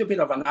 there's a little bit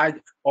of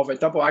a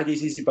double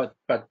IDZZ,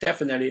 but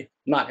definitely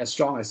not as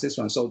strong as this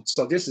one. So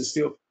this is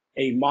still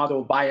a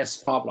model bias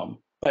problem.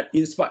 But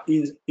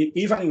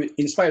even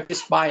in spite of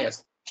this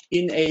bias,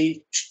 in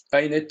a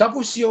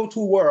double CO2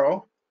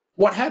 world,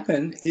 what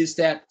happened is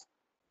that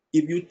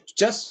if you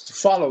just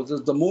follow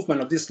the movement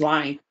of this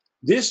line,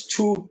 these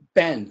two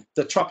bands,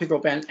 the tropical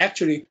band,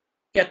 actually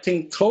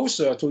getting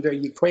closer to the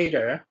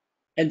equator,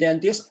 and then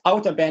this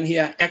outer band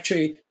here,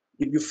 actually,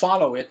 if you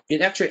follow it,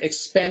 it actually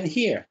expands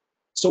here.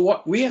 So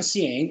what we are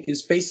seeing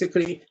is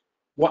basically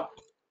what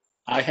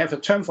I have a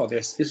term for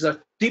this, is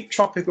a deep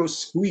tropical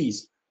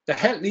squeeze. The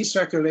Hadley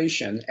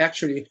circulation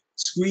actually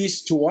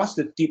squeezed towards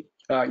the deep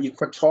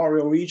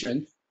equatorial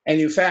region.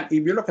 And in fact,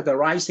 if you look at the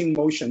rising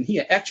motion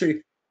here,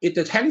 actually,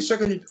 the Hadley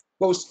circulation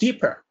goes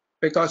deeper,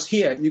 because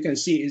here you can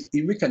see it's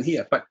weakened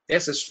here, but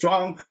there's a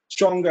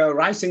stronger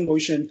rising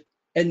motion,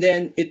 and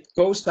then it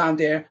goes down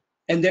there,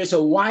 and there's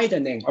a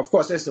widening. Of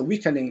course, there's a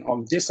weakening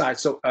on this side.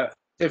 So a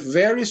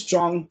very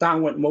strong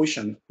downward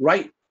motion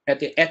right at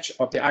the edge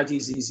of the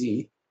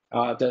IDZZ,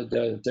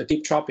 the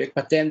deep tropic,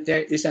 but then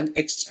there is an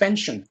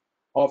expansion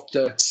of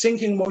the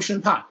sinking motion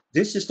part.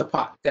 This is the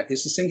part that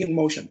is the sinking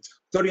motion,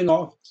 30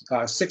 north,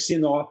 60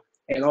 north,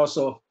 and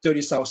also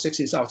 30 south,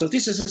 60 south. So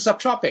this is a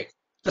subtropic.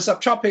 The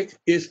subtropic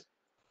is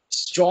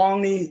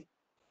strongly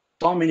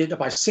dominated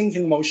by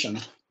sinking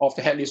motion of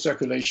the Hadley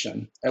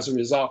circulation. As a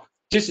result,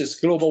 this is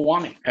global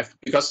warming,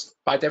 because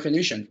by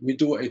definition we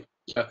do a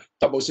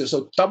double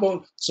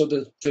CO2. So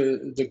the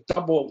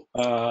double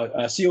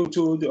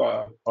CO2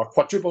 or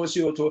quadruple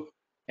CO2.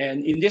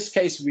 And in this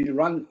case, we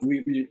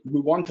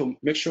want to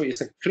make sure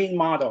it's a clean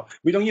model.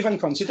 We don't even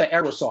consider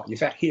aerosol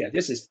effect here.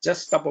 This is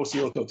just double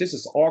CO2. This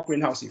is all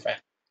greenhouse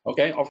effect.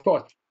 Okay, of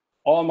course,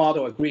 all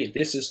model agree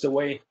this is the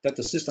way that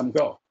the system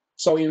goes.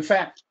 So in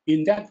fact,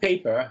 in that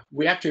paper,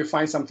 we actually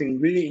find something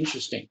really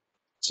interesting.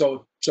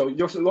 So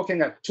you're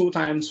looking at 2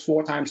 times,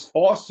 4 times,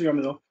 all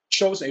thermal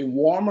shows a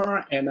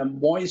warmer and a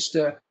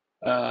moister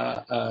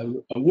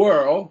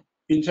world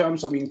in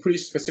terms of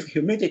increased specific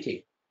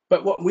humidity.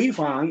 But what we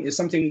found is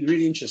something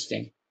really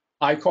interesting.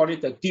 I call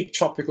it the deep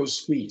tropical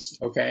squeeze,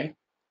 okay?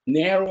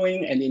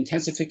 Narrowing and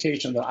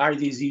intensification of the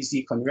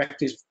IDZZ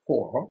convective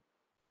core.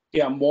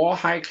 There are more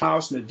high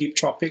clouds in the deep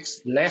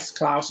tropics, less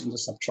clouds in the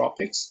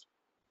subtropics.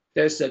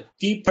 There's a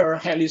deeper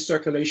Hadley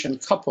circulation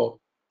coupled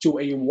to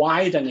a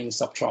widening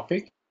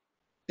subtropic.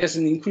 There's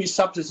an increased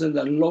subsidence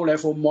and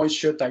low-level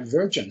moisture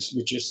divergence,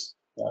 which is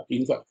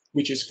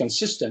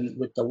consistent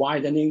with the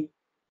widening.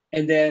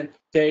 And then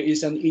there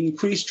is an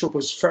increased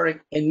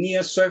tropospheric and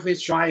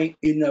near-surface drying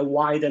in a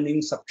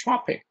widening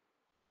subtropic.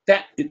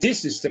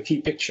 This is the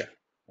key picture,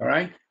 all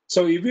right?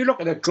 So if you look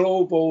at the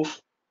global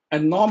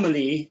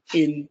anomaly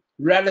in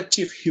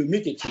relative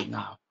humidity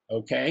now,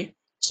 okay?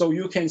 So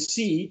you can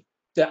see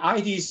the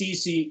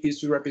IDZZ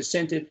is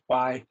represented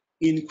by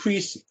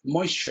increased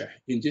moisture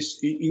in this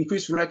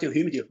increased relative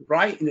humidity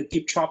right in the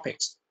deep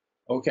tropics.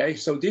 Okay,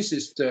 so this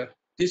is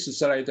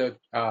like the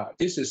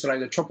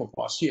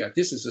tropopause here.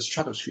 This is the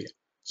stratosphere.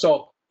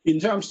 So in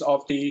terms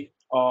of the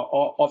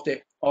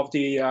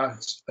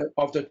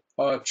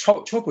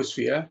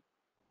troposphere,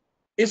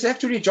 it's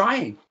actually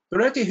drying. The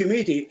relative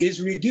humidity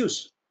is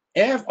reduced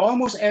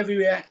almost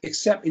everywhere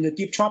except in the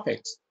deep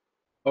tropics.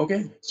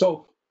 Okay,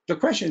 so the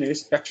question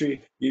is actually,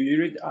 if you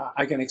read,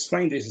 I can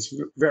explain this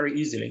very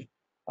easily.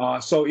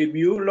 So if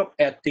you look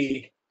at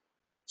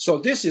so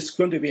this is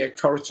going to be a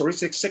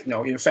characteristic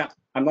signal. In fact,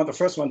 I'm not the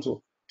first one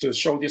to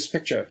show this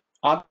picture.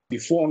 Others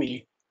before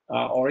me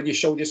already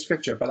showed this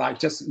picture, but I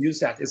just use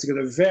that. It's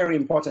a very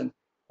important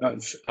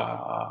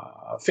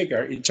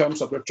figure in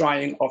terms of the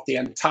drying of the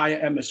entire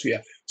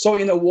atmosphere. So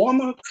in a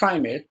warmer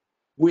climate,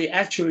 we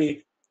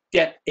actually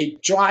get a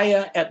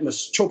drier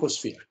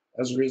troposphere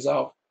as a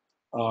result.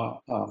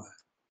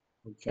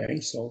 Okay,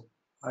 so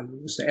I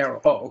lose the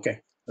arrow. Oh, okay.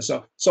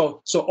 So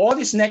all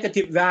this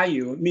negative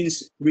value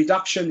means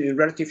reduction in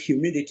relative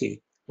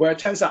humidity, where it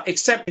turns out,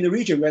 except in the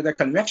region where the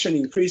convection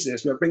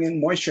increases, we're bringing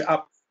moisture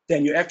up,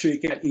 then you actually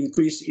get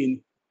increase in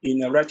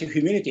relative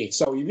humidity.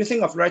 So if you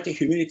think of relative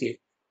humidity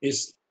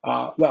is,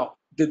 well,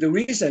 the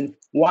reason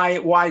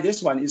why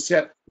this one is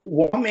that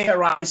warm air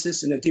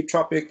rises in the deep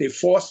tropic, they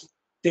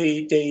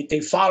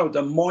follow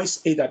the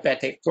moist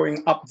adiabatic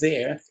going up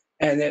there,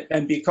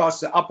 and because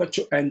the upper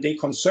and they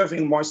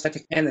conserving more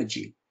static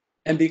energy,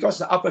 and because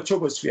the upper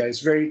troposphere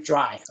is very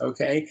dry,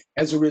 okay,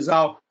 as a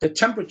result, the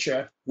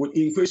temperature would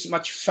increase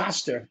much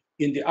faster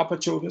in the upper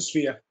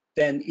troposphere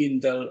than in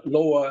the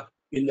lower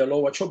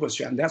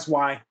troposphere, and that's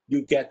why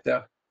you get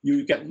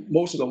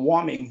most of the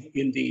warming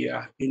in the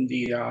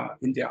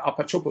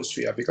upper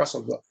troposphere because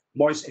of the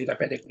moist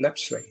adiabatic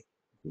lapse rate.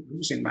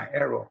 Losing my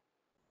arrow.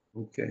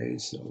 Okay,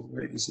 so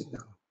where is it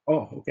now?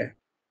 Oh, okay.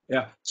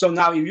 Yeah. So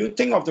now, if you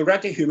think of the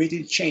relative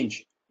humidity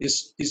change,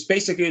 is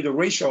basically the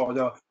ratio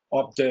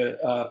of the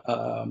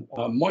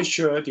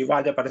moisture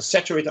divided by the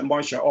saturated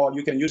moisture, or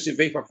you can use the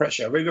vapor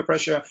pressure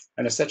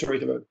and the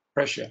saturated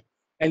pressure.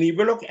 And if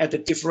you look at the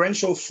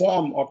differential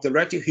form of the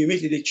relative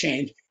humidity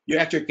change, you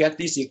actually get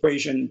this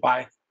equation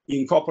by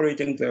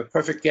incorporating the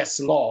perfect gas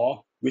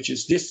law, which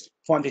is this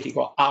quantity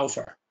called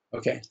alpha.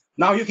 Okay.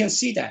 Now you can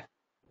see that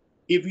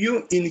if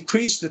you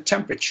increase the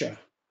temperature,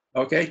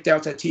 okay,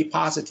 delta T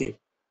positive,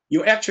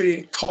 you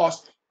actually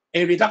cause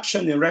a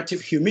reduction in relative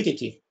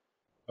humidity,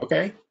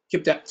 okay?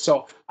 Keep that.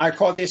 So I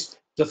call this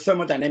the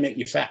thermodynamic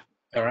effect,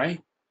 all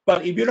right?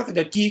 But if you look at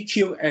the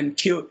dq and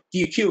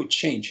dq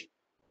change,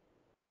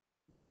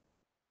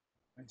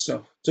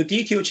 so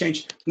dq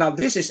change, now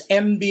this is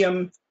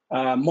ambient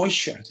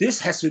moisture. This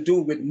has to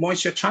do with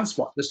moisture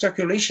transport, the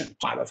circulation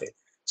part of it.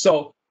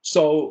 So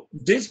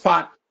this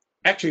part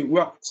actually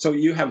works. So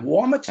you have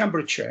warmer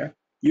temperature,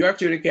 you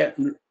actually get,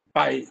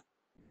 by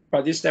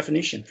this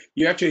definition,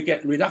 you actually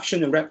get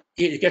reduction in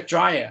it get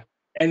drier.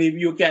 And if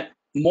you get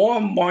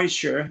more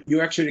moisture,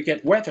 you actually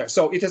get wetter.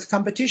 So it is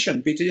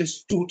competition between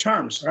these two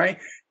terms, right?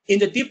 In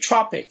the deep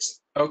tropics,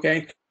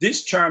 okay,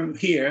 this term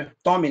here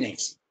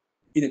dominates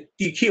in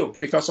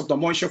DQ because of the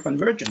moisture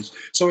convergence.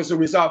 So as a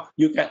result,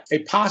 you get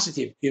a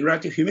positive in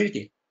relative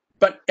humidity.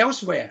 But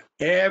elsewhere,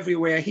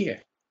 everywhere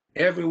here,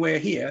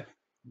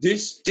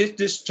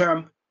 this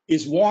term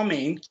is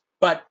warming,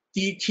 but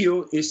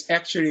DQ is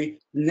actually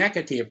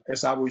negative,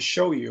 as I will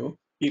show you,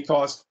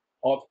 because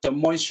of the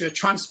moisture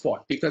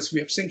transport, because we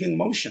have sinking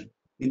motion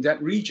in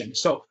that region.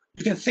 So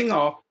you can think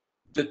of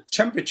the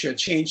temperature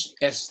change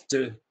as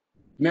the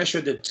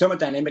measure the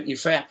thermodynamic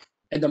effect,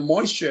 and the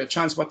moisture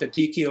transport, the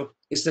DQ,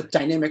 is the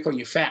dynamical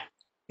effect.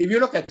 If you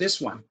look at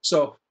this one,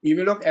 so if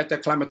you look at the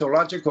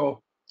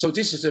climatological, so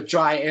this is a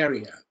dry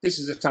area. This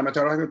is the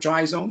climatological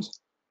dry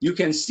zones. You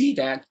can see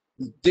that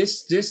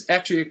this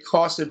actually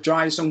caused the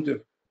dry zone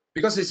to,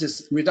 because this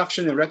is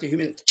reduction in relative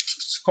humidity,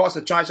 cause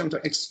the dry zone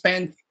to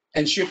expand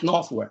and shift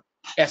northward,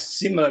 as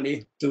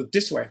similarly to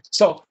this way.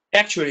 So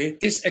actually,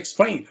 this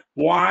explains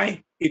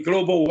why a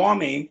global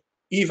warming,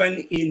 even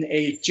in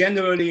a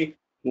generally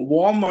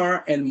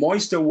warmer and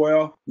moister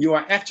world, you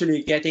are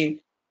actually getting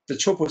the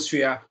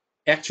troposphere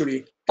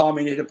actually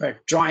dominated by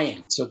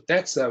drying. So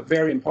that's a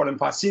very important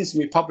part. Since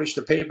we published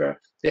the paper,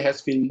 there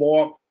has been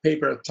more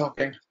paper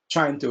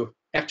trying to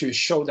actually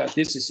show that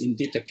this is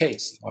indeed the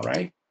case, all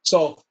right?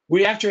 So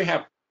we actually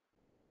have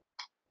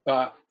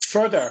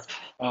further,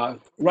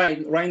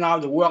 right now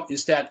the work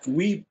is that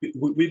we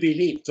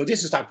believe, so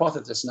this is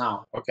hypothesis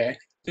now, okay?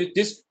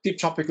 This deep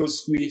tropical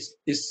squeeze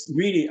is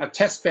really a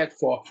test bed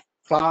for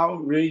cloud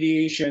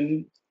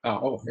radiation.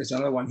 Oh, there's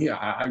another one here.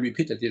 I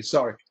repeated it,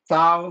 sorry.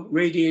 Cloud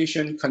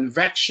radiation,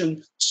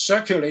 convection,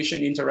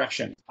 circulation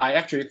interaction. I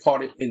actually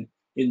called it in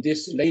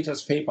this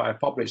latest paper I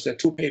published, the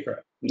two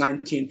paper,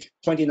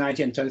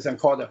 2019 and 2020,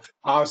 called the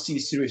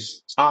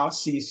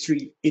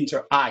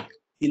RC3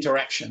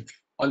 interaction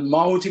on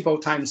multiple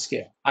time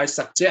scale.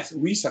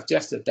 We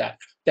suggested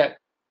that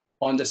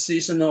on the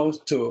seasonal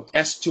to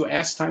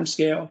S2S time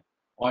scale,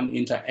 on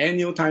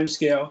interannual time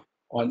scale,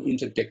 on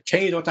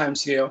interdecadal time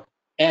scale,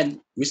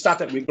 and we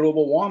started with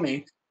global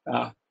warming,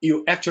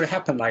 you actually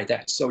happen like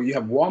that. So you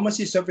have warmer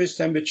sea surface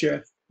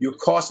temperature, you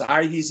cause the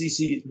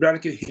IDCC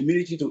relative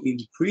humidity to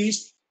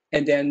increase,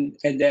 and then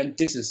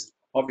this is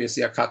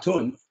obviously a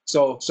cartoon.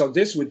 So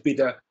this would be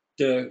the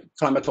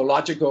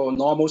climatological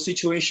normal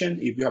situation.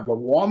 If you have a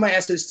warmer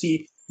SST,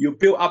 you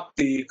build up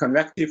the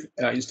convective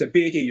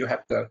instability. You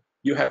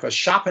have a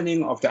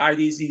sharpening of the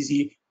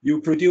IDCC.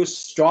 You produce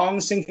strong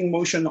sinking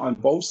motion on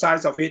both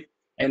sides of it,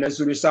 and as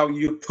a result,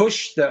 you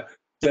push the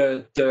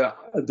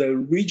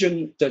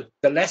region, the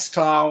less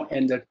cloud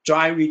and the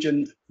dry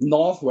region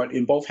northward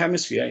in both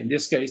hemispheres. In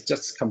this case,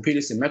 just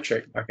completely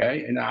symmetric,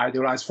 okay, in an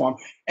idealized form,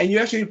 and you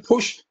actually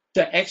push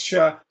the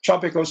extra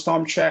tropical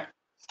storm track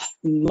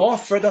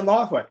further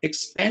northward,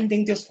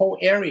 expanding this whole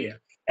area.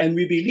 And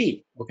we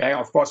believe, okay,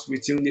 of course, we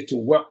still need to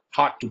work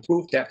hard to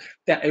prove that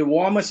a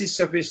warmer sea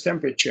surface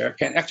temperature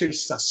can actually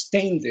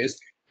sustain this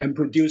and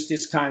produce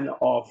this kind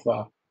of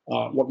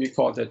what we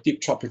call the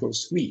deep tropical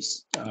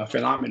squeeze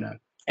phenomenon.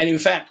 And in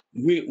fact,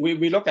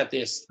 we look at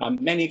this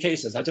many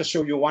cases. I just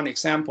show you one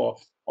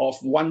example of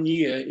 1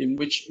 year in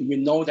which we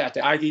know that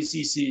the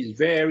IDCC is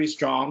very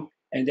strong,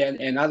 and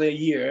then another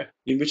year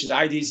in which the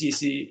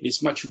IDCC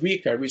is much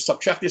weaker. We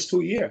subtract this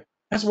 2 years.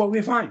 That's what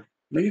we find.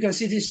 Now you can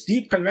see this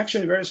deep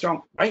convection very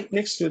strong. Right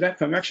next to that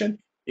convection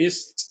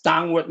is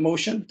downward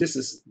motion. This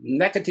is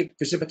negative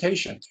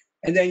precipitation.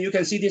 And then you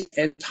can see this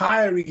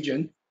entire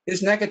region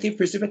is negative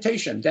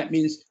precipitation. That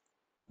means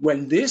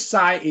when this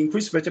side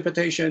increases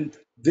precipitation,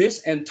 this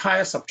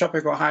entire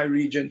subtropical high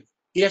region,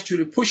 it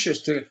actually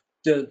pushes the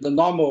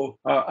normal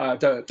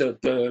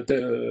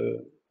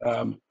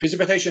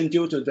precipitation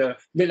due to the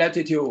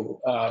mid-latitude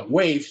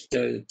waves,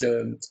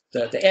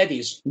 the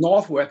eddies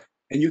northward,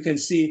 and you can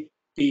see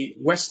the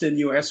western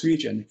U.S.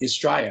 region is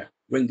drier.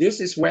 When this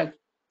is wet,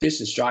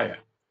 this is drier.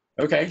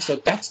 Okay, so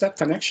that's that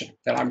connection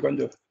that I'm going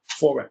to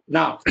forward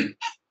now.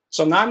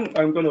 So now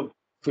I'm going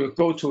to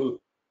go to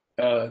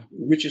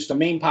which is the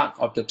main part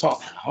of the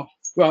talk now.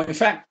 Well, in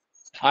fact,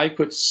 I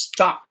could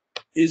stop.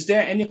 Is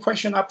there any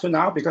question up to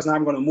now? Because now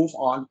I'm going to move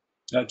on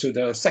to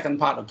the second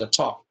part of the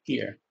talk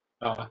here.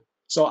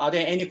 So are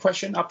there any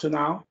question up to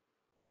now?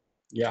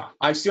 Yeah,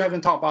 I still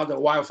haven't talked about the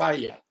wildfire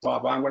yet,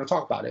 but I'm going to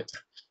talk about it.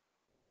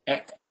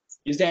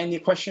 Is there any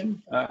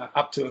question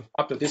up to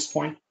this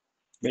point?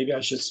 Maybe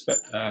I should. So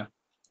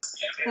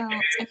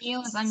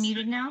Emil is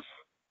unmuted now.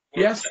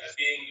 Yes.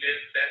 Being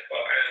led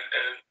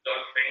and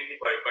done mainly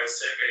by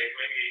Sergey.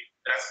 Maybe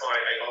that's why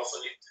I also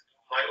need to do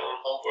my own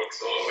homework.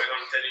 So when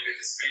I'm telling you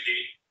this,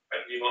 really,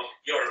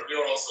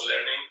 you're also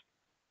learning.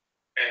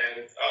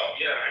 And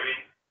yeah, I mean,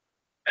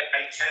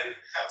 I can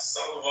have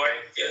some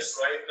wide guess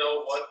right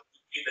now what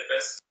would be the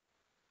best.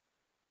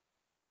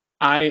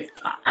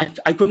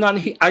 I could not.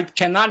 I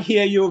cannot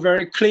hear you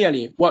very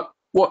clearly. What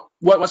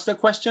was the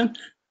question?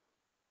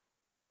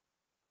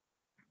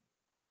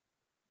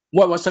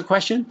 What was the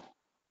question?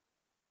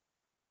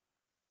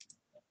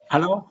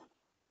 Hello?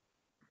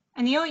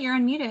 Anil, you're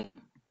unmuted.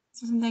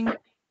 So something.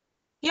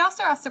 He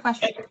also asked a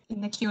question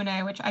in the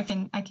Q&A, which I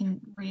can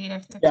read.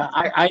 If yeah,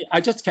 I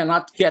just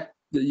cannot get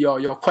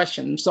your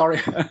question.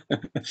 Sorry.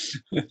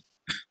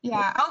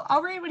 Yeah,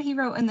 I'll read what he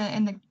wrote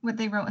what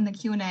they wrote in the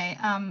Q&A.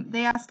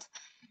 They asked,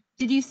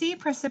 did you see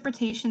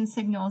precipitation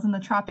signals in the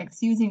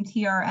tropics using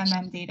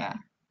TRMM data?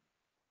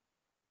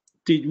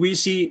 Did we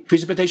see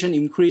precipitation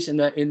increase in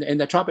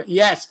the tropics?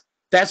 Yes,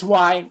 that's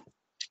why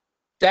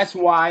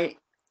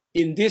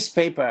in this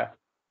paper.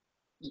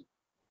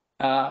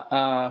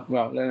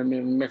 Well, let me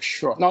make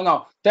sure.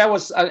 No, there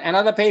was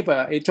another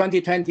paper, a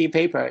 2020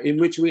 paper, in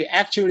which we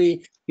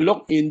actually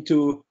looked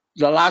into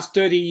the last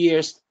 30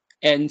 years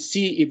and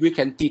see if we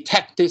can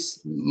detect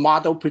this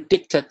model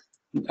predicted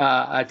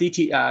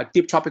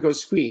deep tropical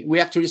squeeze. We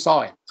actually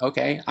saw it.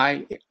 Okay,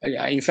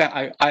 in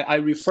fact I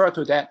referred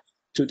to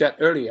that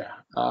earlier.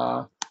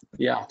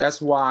 Yeah,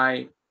 that's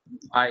why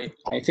I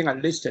think I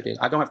listed it.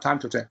 I don't have time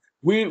to say.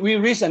 We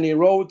recently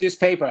wrote this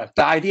paper.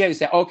 The idea is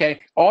that, okay,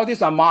 all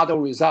these are model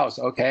results,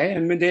 okay,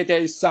 and there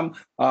is some,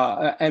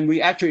 and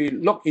we actually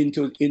look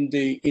into in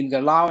the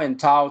Lau and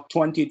Tao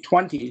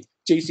 2020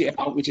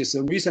 JCL, which is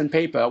a recent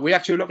paper. We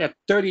actually look at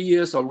 30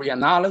 years of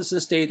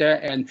reanalysis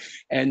data and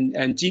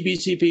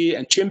GBCP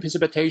and trim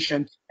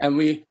precipitation, and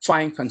we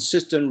find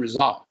consistent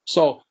result.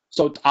 So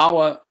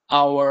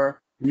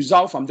our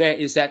result from there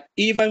is that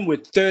even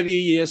with 30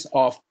 years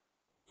of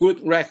good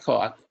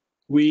record,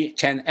 we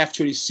can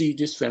actually see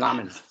this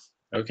phenomenon.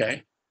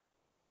 Okay.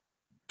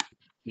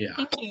 Yeah.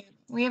 Thank you.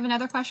 We have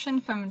another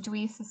question from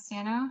Dewey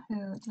Sestano.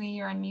 Dewey,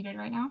 you're unmuted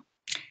right now.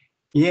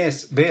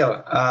 Yes,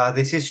 Bill,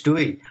 this is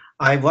Dewey.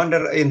 I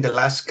wonder in the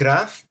last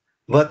graph,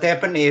 what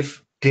happens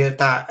if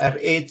delta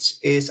RH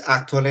is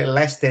actually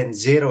less than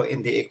 0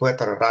 in the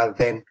equator rather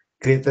than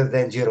greater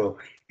than 0?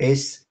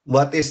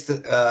 What is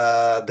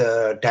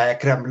the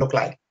diagram look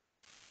like?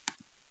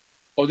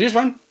 Oh, this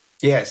one?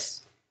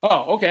 Yes.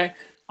 Oh, okay.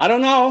 I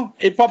don't know.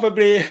 It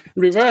probably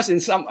reverse in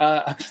some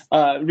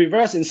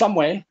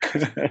way.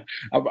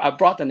 A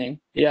broadening.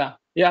 Yeah,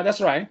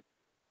 that's right.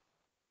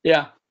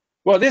 Yeah.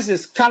 Well, this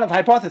is kind of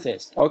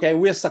hypothesis. Okay,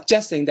 we're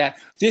suggesting that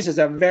this is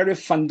a very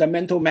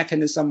fundamental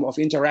mechanism of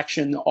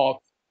interaction of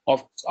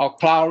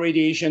cloud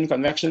radiation,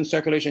 convection,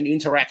 circulation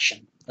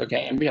interaction.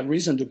 Okay, and we have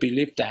reason to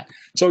believe that.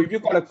 So if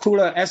you've got a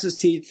cooler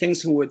SST,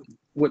 things would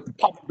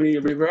probably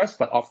reverse,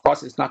 but of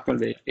course it's not going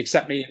to be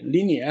exactly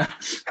linear.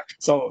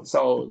 So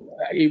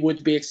it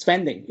would be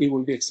expanding. It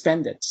would be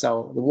expanded.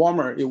 So the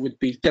warmer it would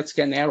be, gets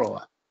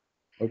narrower.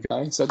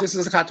 Okay. So this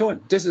is a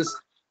cartoon. This is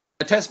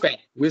a test bed.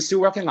 We're still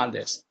working on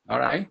this. All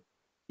right.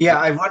 Yeah,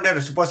 I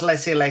wonder. Suppose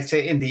let's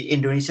say in the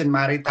Indonesian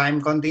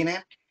maritime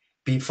continent,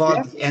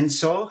 before the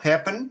ENSO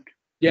happened,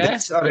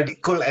 that's already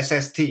cool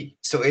SST.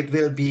 So it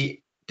will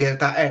be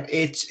delta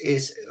RH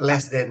is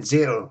less than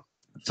 0.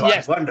 So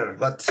I wonder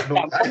what's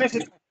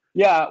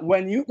Yeah,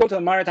 when you go to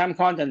the maritime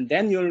continent,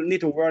 then you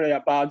need to worry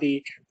about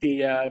the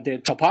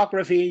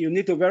topography. You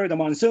need to worry the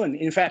monsoon.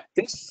 In fact,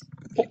 this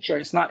picture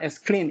is not as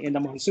clean in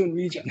the monsoon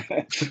region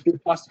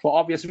because, for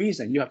obvious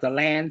reason, you have the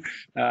land,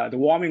 the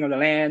warming of the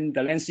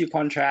land sea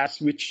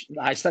contrast, which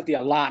I study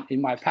a lot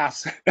in my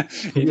past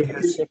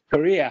Yes.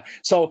 career.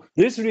 So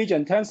this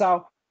region turns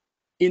out,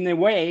 in a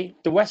way,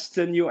 the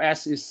Western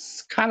U.S.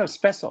 is kind of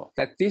special.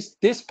 That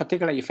this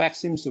particular effect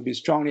seems to be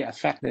strongly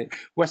affected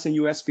Western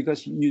U.S.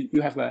 because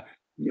you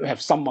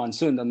have some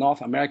monsoon, the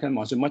North American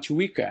monsoon, much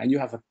weaker, and you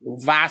have a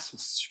vast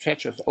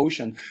stretch of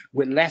ocean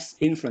with less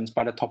influence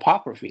by the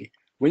topography.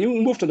 When you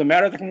move to the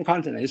maritime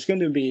continent, it's going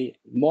to be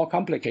more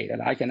complicated,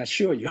 I can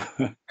assure you.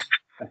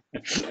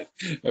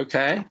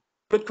 Okay,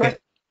 good question.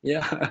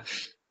 Yeah,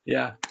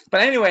 yeah.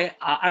 But anyway,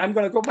 I'm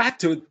going to go back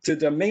to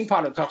the main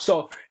part of the talk.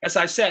 So as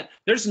I said,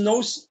 there's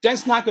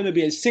not going to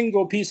be a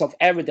single piece of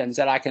evidence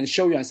that I can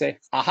show you and say,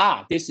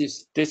 aha, this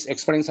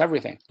explains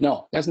everything.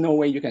 No, there's no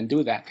way you can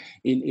do that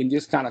in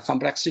this kind of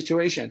complex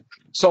situation.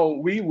 So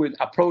we would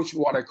approach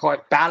what I call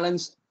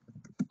balance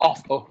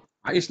off. Oh,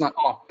 it's not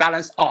off,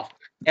 balance off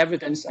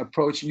evidence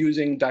approach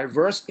using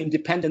diverse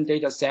independent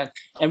data set.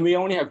 And we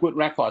only have good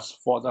records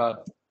for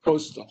the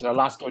close to the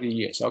last 30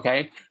 years,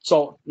 okay?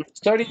 So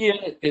 30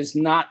 years is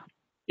not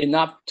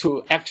enough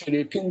to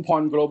actually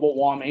pinpoint global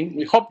warming.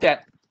 We hope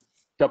that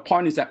the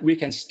point is that we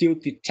can still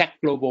detect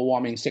global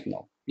warming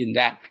signal in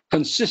that,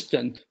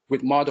 consistent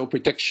with model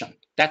prediction.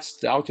 That's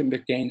the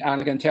ultimate gain. And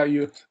I can tell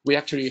you, we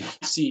actually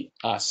see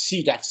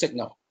that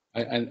signal.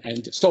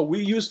 And so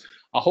we use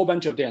a whole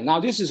bunch of data. Now,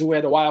 this is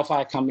where the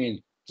wildfire come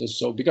in.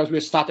 So because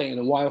we're starting in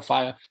the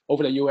wildfire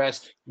over the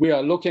US, we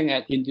are looking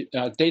at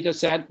data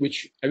set,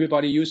 which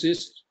everybody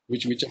uses,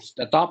 which we just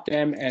adopt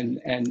them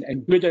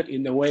and grid it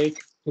in a way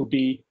to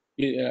be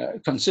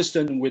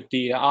consistent with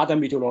the other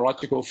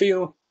meteorological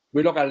field.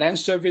 We look at land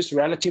surface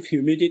relative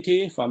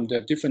humidity from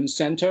the different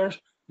centers.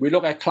 We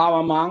look at cloud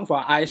amount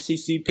for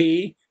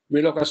ICCP.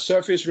 We look at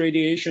surface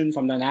radiation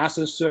from the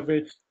NASA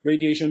surface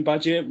radiation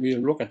budget. We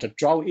look at the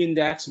drought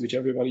index, which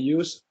everybody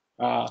uses.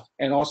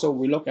 And also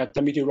we look at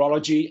the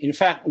meteorology. In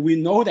fact, we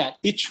know that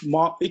each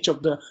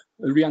of the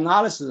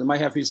reanalysis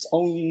might have its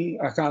own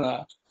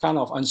kind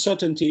of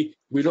uncertainty.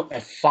 We look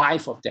at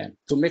 5 of them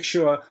to make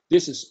sure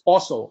this is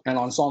also an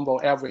ensemble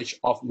average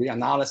of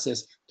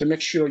reanalysis to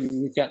make sure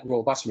you get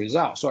robust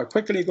results. So I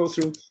quickly go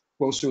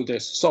through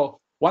this. So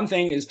one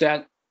thing is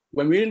that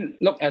when we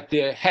look at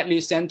the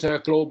Hadley Center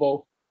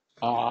global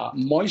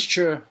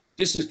moisture,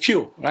 this is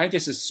Q, right?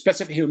 This is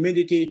specific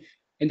humidity.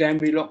 And then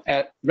we look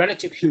at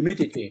relative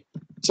humidity.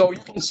 So you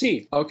can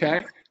see,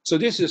 okay, so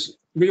this is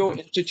real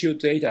institute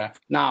data.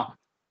 Now,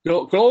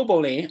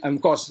 globally, and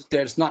of course,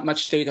 there's not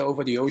much data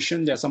over the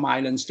ocean. There's some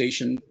island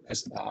station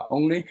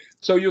only.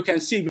 So you can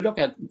see, we look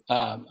at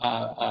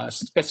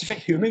specific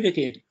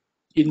humidity.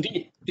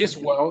 Indeed, this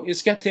world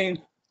is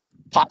getting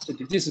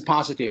positive. This is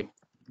positive.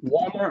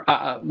 Warmer,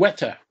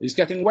 wetter. It's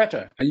getting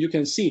wetter. And you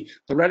can see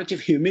the relative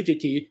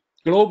humidity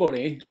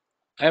globally,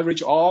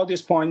 average all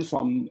these points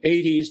from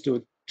 80s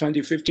to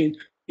 2015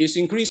 is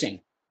increasing,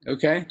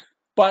 okay?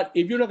 But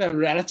if you look at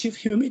relative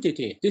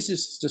humidity, this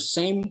is the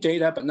same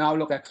data, but now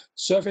look at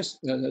surface,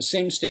 the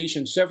same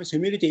station, surface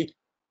humidity.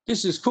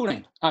 This is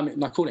cooling. I mean,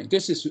 not cooling.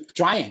 This is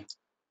drying.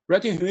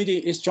 Relative humidity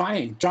is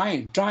drying.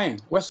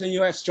 Western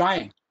US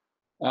drying.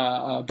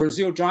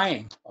 Brazil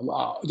drying.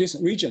 This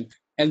region.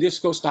 And this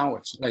goes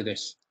downwards like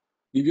this.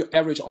 If you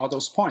average all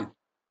those points.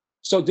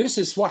 So this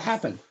is what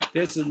happened.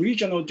 There's a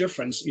regional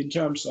difference in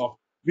terms of,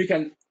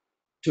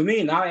 to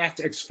me, now I have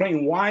to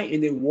explain why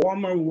in a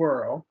warmer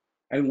world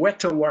and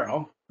wetter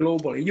world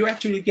globally, you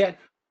actually get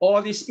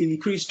all this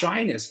increased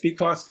dryness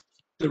because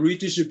the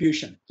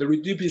redistribution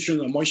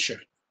of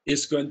moisture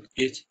is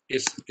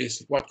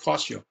what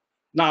caused you.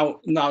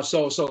 Now,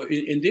 so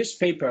in this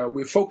paper,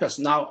 we focus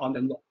now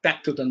on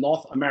back to the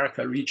North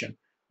America region,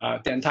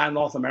 the entire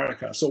North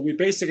America. So we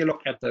basically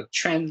look at the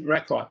trend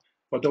record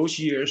for those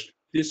years.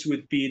 This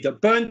would be the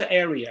burned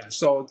area.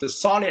 So the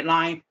solid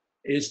line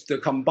is the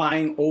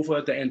combined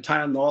over the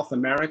entire North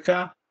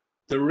America.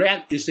 The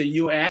red is the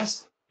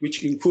US,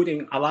 which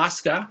including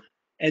Alaska.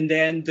 And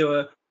then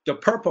the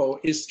purple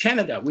is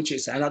Canada, which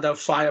is another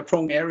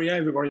fire-prone area,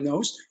 everybody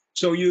knows.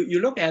 So you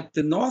look at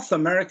the North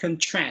American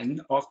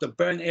trend of the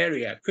burn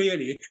area,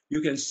 clearly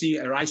you can see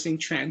a rising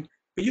trend,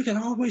 but you can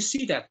always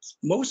see that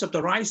most of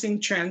the rising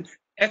trend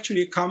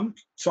actually come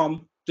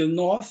from the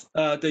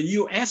the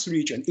US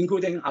region,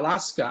 including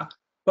Alaska,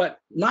 but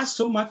not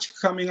so much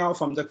coming out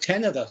from the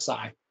Canada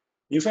side.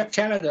 In fact,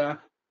 Canada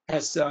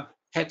has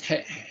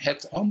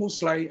had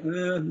almost like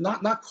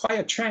not quite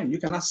a trend. You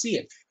cannot see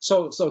it.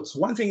 So it's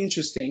one thing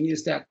interesting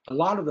is that a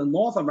lot of the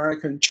North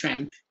American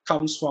trend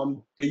comes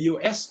from the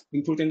U.S.,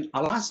 including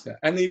Alaska.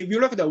 And if you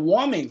look at the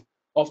warming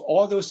of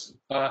all those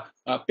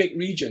big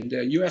regions,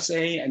 the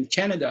USA and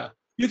Canada,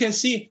 you can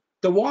see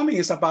the warming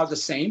is about the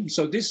same.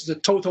 So this is the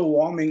total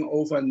warming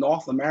over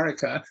North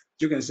America.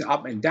 You can see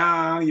up and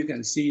down, you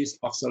can see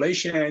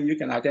oscillation, you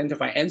can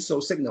identify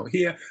ENSO signal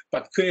here,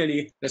 but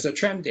clearly there's a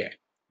trend there,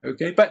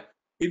 okay? But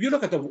if you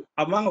look at the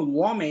amount of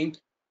warming,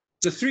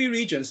 the three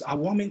regions are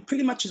warming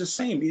pretty much the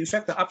same. In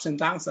fact, the ups and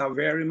downs are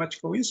very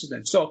much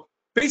coincident. So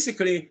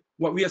basically,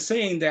 what we are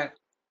saying that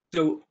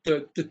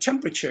the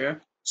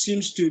temperature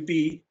seems to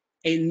be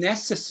a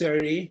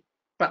necessary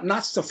but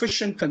not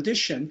sufficient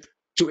condition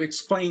to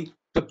explain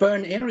the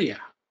burn area,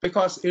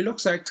 because it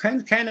looks like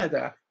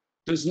Canada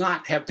does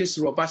not have this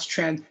robust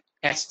trend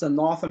as the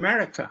North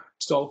America.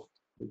 So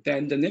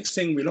then the next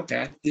thing we look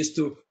at is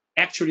to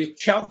actually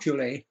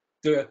calculate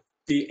the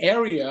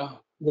area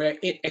where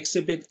it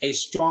exhibits a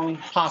strong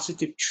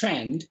positive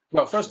trend.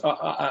 Well, first,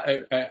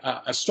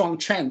 a strong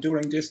trend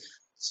during this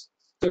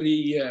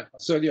 30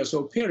 or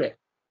so period.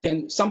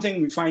 Then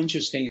something we find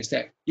interesting is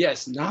that,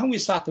 yes, now we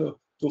start to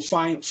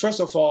find, first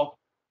of all,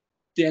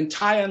 the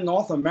entire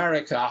North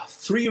America,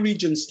 three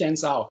regions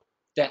stands out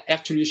that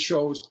actually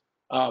shows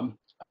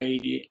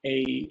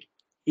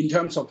in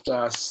terms of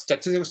the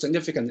statistical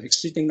significance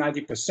exceeding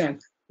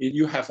 90%.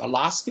 You have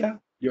Alaska,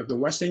 you have the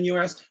Western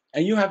US,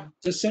 and you have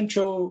the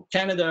Central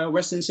Canada,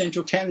 Western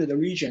Central Canada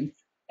region.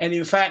 And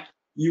in fact,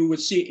 you would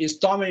see it's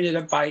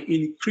dominated by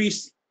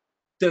increased,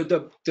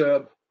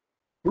 the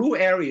blue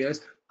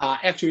areas are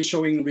actually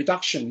showing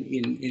reduction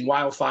in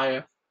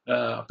wildfire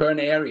burn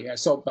area.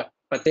 So,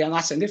 but they are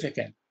not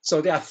significant. So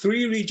there are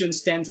three regions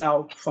stands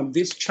out from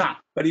this chart.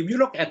 But if you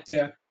look at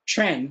the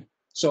trend,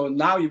 so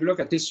now if you look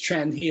at this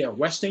trend here,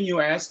 Western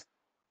US,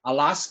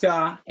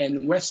 Alaska,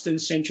 and Western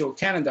Central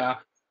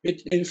Canada,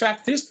 in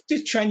fact, this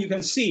trend you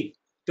can see,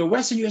 the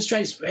Western US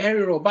trend is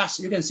very robust.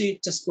 You can see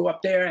just go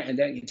up there, and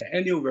then the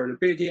annual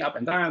variability up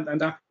and down,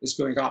 is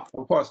going up.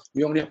 Of course,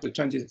 we only up to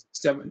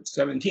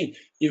 2017.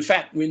 In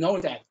fact, we know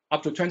that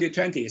up to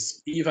 2020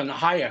 is even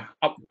higher,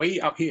 way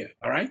up here,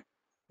 all right?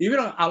 Even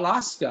on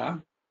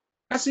Alaska,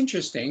 that's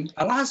interesting.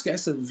 Alaska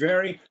is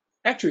a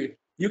actually,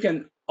 you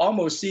can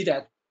almost see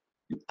that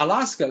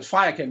Alaska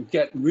fire can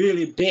get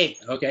really big,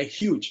 okay,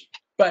 huge.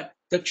 But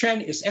the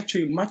trend is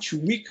actually much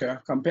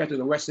weaker compared to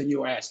the Western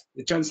US.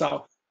 It turns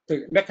out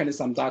the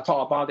mechanism that I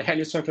talk about, the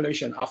Hadley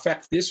circulation,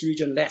 affects this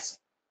region less.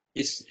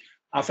 It's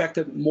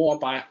affected more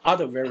by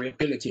other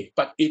variability,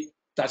 but it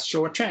does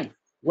show a trend.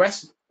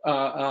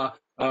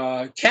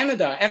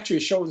 Canada actually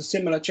shows a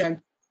similar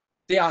trend.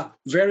 They are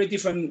very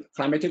different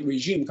climatic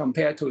regime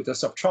compared to the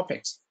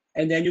subtropics.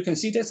 And then you can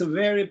see there's a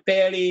very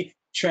barely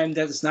trend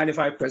that is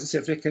 95%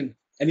 significant.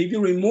 And if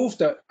you remove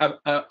the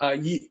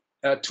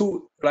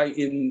two, like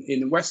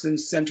in Western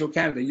Central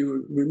Canada,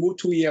 you remove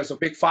 2 years of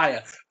big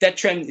fire, that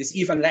trend is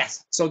even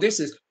less. So this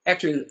is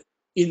actually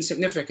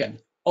insignificant.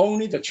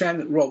 Only the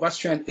trend,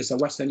 robust trend, is the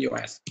Western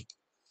US.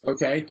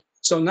 Okay,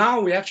 so now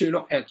we actually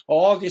look at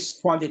all this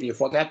quantity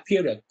for that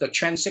period, the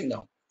trend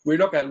signal. We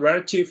look at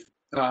relative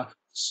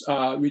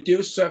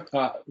reduced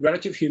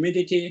relative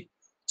humidity,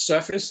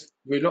 surface.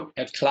 We look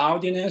at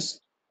cloudiness,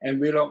 and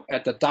we look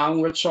at the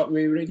downward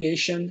shortwave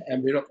radiation,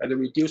 and we look at the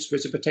reduced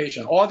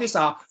precipitation. All these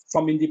are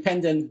from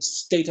independent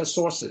data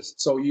sources.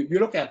 So you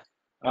look at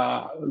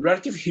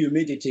relative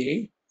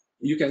humidity,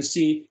 you can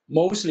see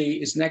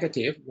mostly it's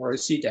negative, or you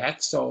see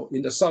that. So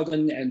in the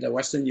southern and the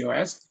western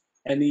US.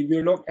 And if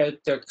you look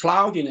at the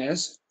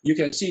cloudiness, you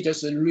can see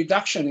there's a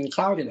reduction in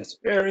cloudiness,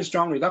 very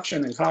strong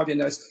reduction in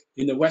cloudiness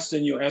in the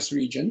western US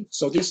region.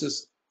 So this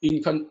is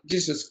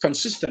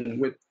consistent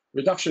with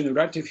reduction in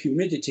relative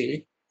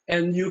humidity.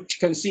 And you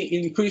can see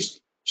increased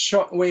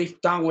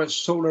shortwave downward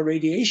solar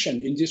radiation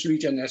in this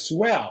region as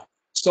well.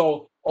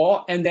 So,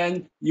 and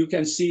then you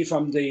can see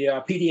from the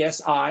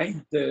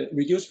PDSI, the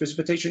reduced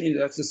precipitation in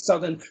the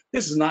southern,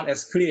 this is not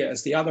as clear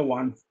as the other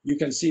one. You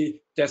can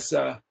see there's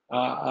a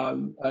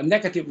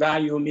negative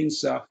value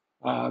means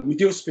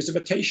reduced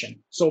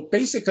precipitation. So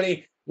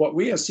basically what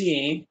we are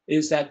seeing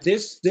is that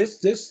this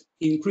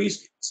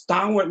increased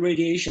downward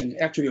radiation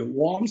actually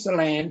warms the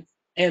land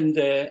and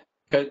the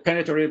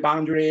planetary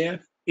boundary area.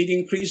 It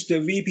increased the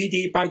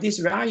VPD by this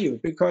value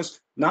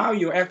because now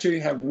you actually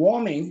have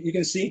warming. You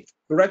can see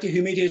the relative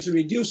humidity is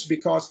reduced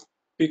because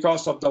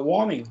of the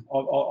warming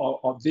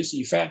of this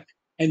effect.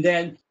 And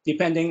then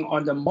depending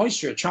on the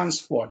moisture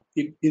transport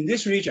in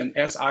this region,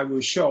 as I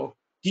will show,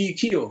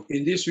 DQ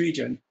in this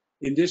region,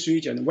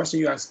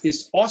 Western US,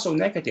 is also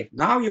negative.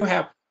 Now you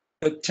have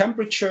the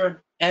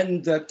temperature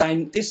and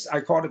this, I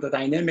call it the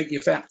dynamic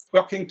effect,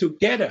 working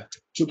together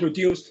to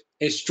produce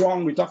a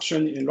strong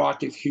reduction in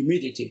relative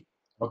humidity.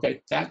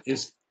 Okay, that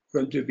is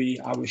going to be,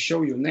 I will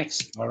show you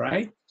next, all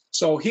right?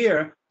 So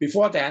here,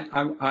 before that,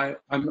 I'm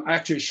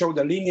actually show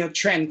the linear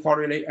trend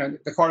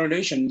the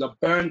correlation, the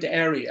burned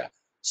area.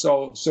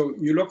 So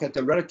you look at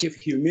the relative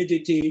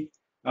humidity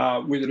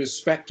with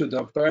respect to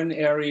the burn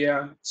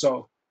area.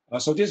 So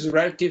this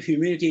relative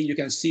humidity, you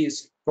can see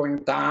is going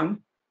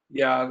down.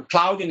 Yeah,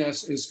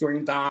 cloudiness is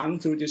going down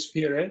through this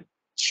period.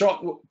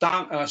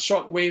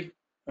 Shortwave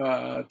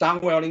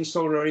downwelling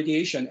solar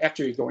radiation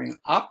actually going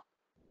up.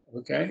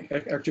 Okay,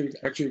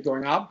 actually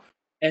going up.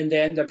 And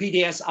then the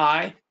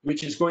PDSI,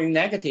 which is going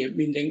negative,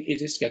 meaning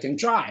it is getting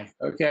dry.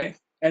 Okay,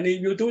 and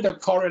if you do the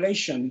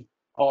correlation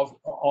of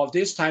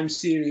this time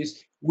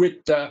series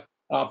with the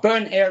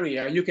burn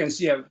area, you can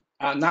see a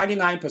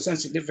 99%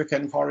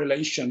 significant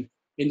correlation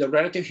in the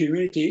relative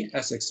humidity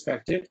as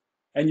expected,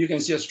 And you can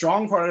see a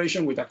strong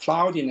correlation with the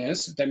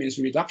cloudiness. That means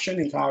reduction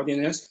in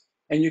cloudiness.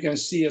 And you can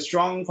see a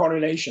strong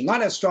correlation,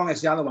 not as strong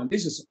as the other one.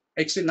 This is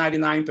exceed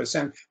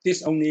 99%.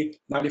 This only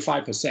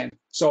 95%.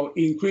 So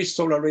increased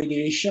solar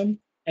radiation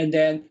and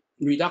then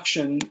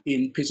reduction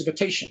in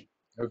precipitation.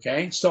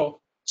 Okay, so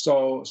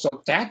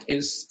that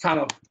is kind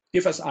of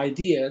give us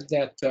idea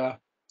that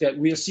that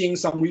we are seeing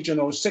some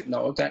regional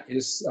signal that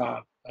is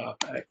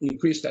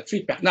increase that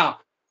feedback. Now,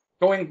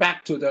 going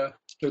back to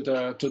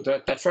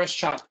that first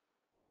chart,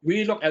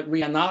 we look at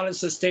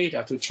reanalysis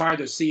data to try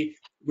to see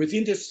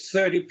within this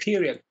 30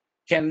 period,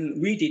 can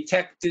we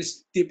detect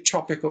this deep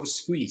tropical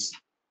squeeze?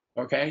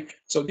 Okay,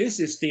 so this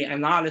is the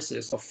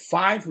analysis of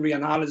 5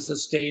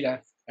 reanalysis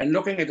data and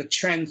looking at the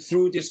trend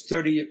through this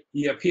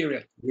 30-year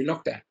period we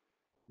looked at.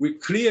 We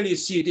clearly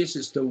see this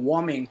is the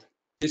warming,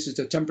 this is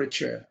the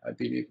temperature, I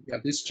believe. Yeah,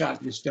 this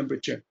chart is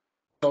temperature.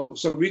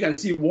 So we can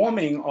see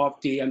warming of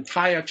the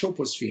entire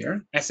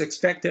troposphere as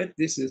expected.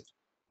 This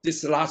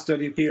last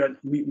 30 period,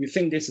 we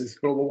think this is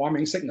global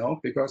warming signal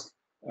because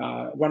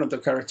one of the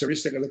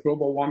characteristics of the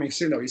global warming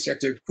signal is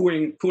actually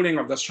cooling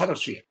of the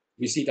stratosphere.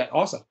 We see that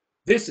also.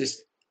 This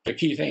is the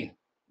key thing.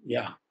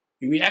 Yeah,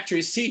 we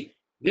actually see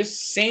this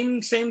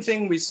same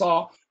thing we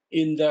saw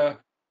in the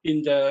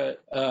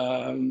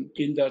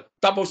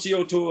double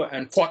CO2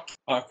 and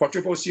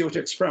quadruple CO2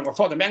 experiment. Of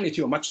course, the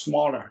magnitude much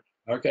smaller.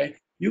 Okay,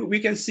 we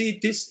can see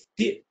this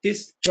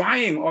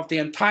drying of the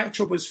entire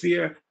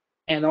troposphere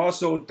and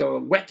also the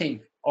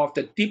wetting of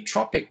the deep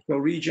tropical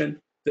region,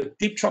 the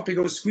deep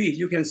tropical squeeze.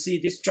 You can see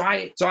this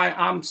dry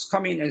arms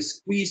coming and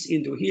squeeze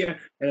into here,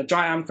 and a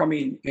dry arm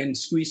coming and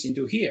squeeze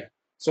into here.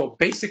 So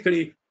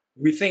basically,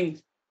 we think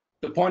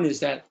the point is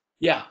that,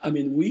 yeah, I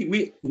mean,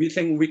 we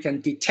think we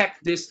can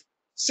detect this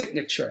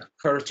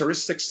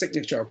characteristic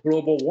signature of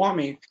global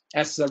warming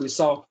as a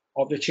result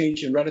of the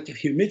change in relative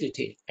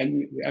humidity.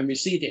 And we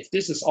see this.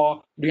 This is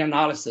all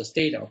reanalysis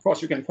data. Of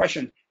course, you can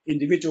question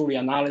individual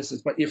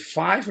reanalysis, but if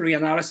 5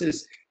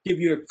 reanalysis give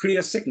you a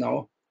clear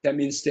signal, that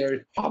means there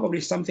is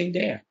probably something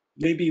there.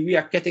 Maybe we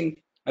are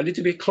getting a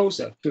little bit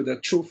closer to the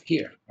truth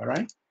here, all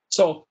right?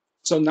 So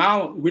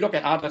now we look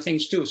at other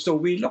things too. So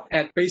we look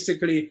at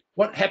basically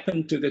what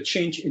happened to the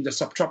change in the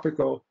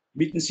subtropical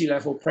median sea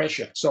level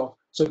pressure. So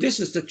this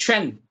is the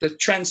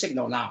trend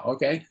signal now,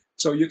 okay?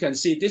 So you can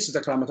see this is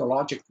the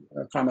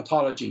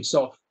climatology.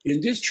 So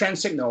in this trend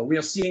signal, we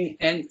are seeing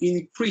an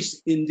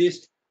increase in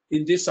this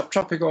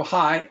subtropical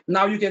high.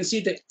 Now you can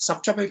see the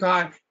subtropical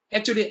high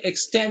actually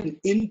extend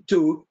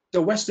into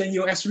the Western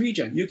US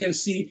region. You can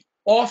see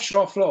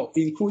offshore flow,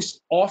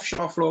 increased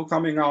offshore flow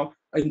coming out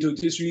into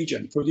this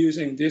region,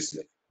 producing this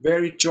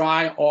very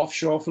dry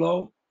offshore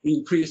flow,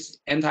 increased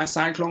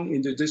anticyclone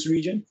into this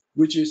region,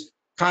 which is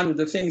kind of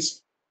the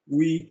things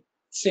we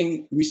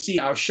think we see.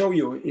 I'll show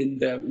you in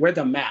the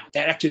weather map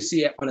that actually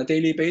see it on a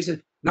daily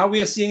basis. Now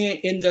we are seeing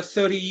it in the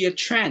 30-year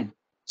trend.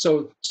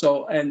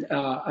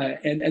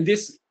 And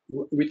this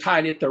we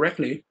tied it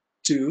directly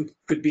to,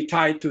 could be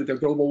tied to the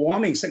global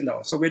warming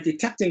signal. So we're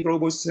detecting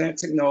global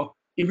signal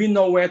if we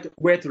know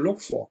where to look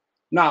for.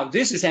 Now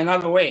this is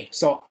another way.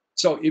 So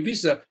if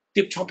it's a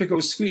deep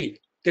tropical squeeze,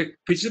 the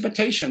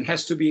precipitation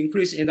has to be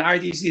increased in the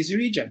IDC's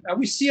region.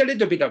 We see a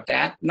little bit of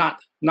that, not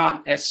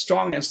as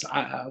strong as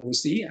we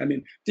see. I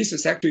mean, this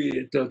is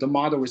actually the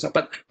model result.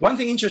 But one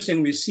thing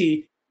interesting we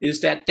see is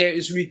that there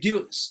is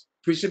reduced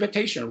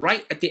precipitation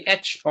right at the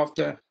edge of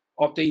the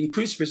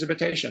increased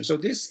precipitation. So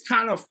this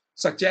kind of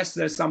suggests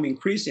there's some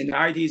increase in the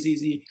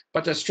IDCZ,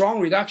 but a strong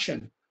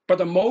reduction. But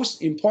the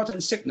most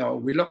important signal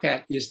we look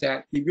at is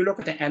that if you look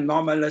at the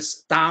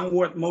anomalous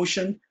downward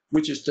motion,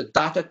 which is the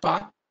dotted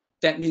part,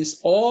 that means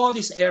all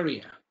this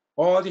area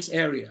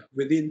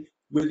within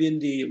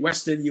the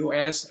Western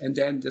US and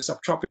then the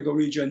subtropical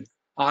region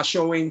are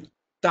showing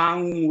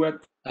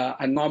downward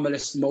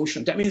anomalous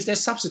motion. That means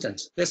there's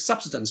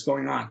subsidence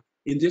going on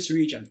in this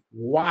region,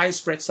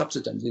 widespread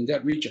subsidence in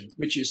that region,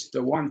 which is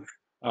the one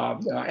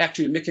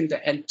actually making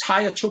the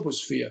entire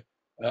troposphere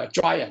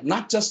drier,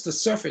 not just the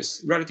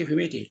surface relative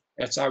humidity,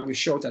 as I will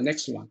show the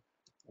next one,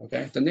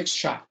 okay, the next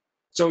chart.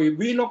 So if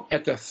we look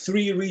at the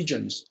 3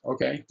 regions,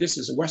 okay, this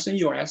is Western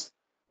US,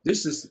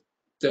 this is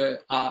the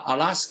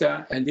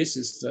Alaska, and this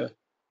is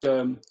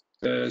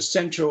the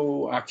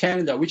central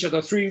Canada, which are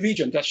the 3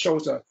 regions that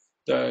shows a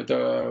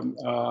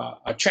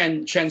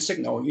trend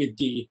signal in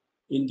the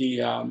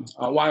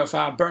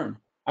wildfire burn.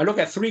 I look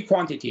at 3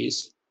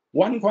 quantities.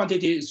 One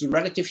quantity is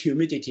relative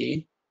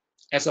humidity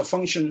as a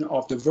function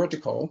of the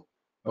vertical.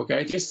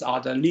 Okay, these are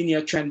the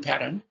linear trend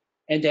pattern.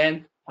 And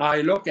then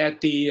I look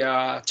at the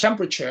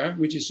temperature,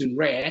 which is in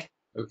red,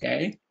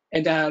 okay?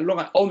 And then I look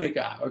at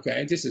omega,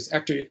 okay? This is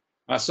actually,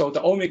 so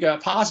the omega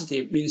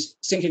positive means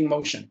sinking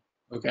motion,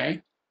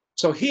 okay?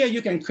 So here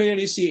you can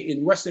clearly see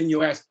in Western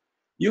US,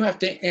 you have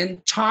the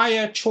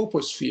entire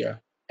troposphere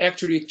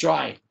actually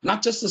dry,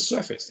 not just the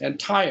surface,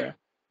 entire.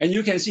 And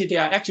you can see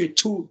there are actually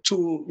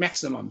two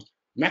maximums.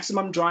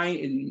 Maximum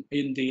drying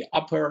in the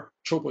upper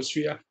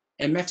troposphere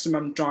and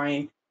maximum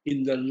drying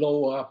in the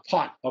lower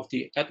part of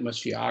the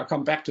atmosphere. I'll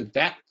come back to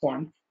that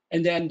point.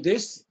 And then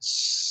this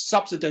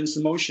subsidence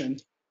motion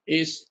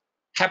is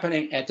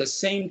happening at the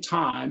same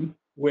time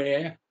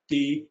where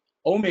the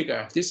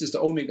omega, this is the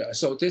omega,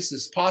 so this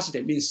is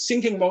positive, means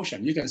sinking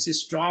motion. You can see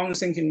strong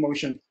sinking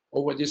motion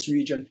over this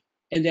region,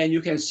 and then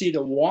you can see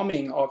the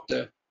warming of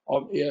the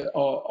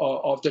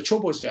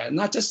troposphere,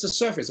 not just the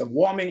surface, the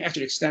warming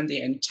actually extend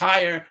the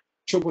entire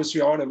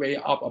troposphere all the way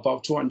up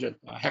above 200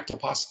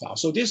 hectopascal.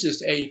 So this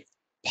is a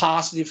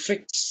positive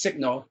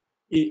signal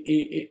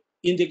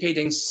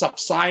indicating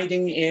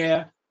subsiding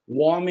air,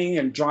 warming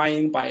and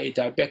drying by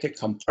adiabatic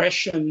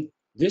compression.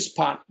 This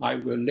part I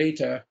will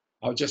later,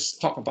 I'll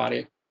just talk about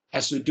it,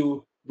 has to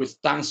do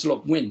with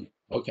downslope wind,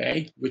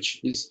 okay, which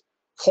is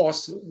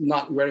course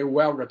not very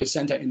well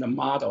represented in the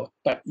model,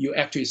 but you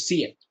actually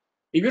see it.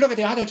 If you look at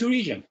the other two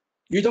regions,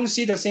 you don't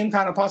see the same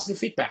kind of positive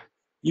feedback.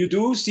 You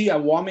do see a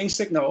warming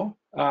signal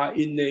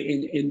in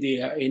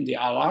the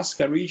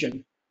Alaska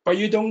region, but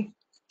you don't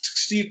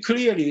see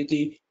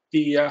clearly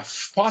the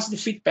positive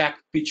feedback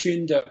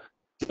between the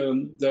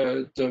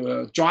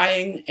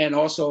drying and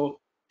also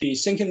the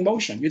sinking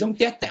motion. You don't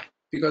get that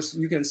because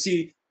you can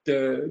see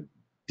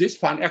this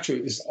part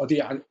actually is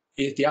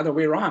the other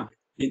way around.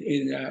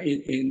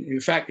 In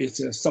fact,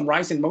 it's some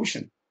rising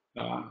motion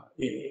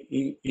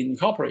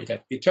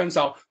incorporated. It turns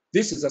out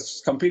this is a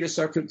completely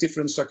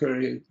different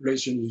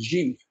circulation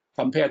regime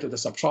compared to the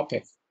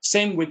subtropic.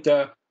 Same with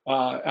the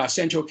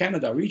central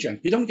Canada region.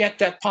 You don't get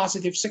that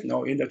positive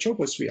signal in the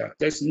troposphere.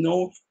 There's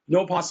no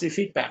positive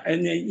feedback.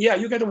 And yeah,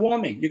 you get a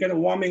warming. You get a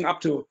warming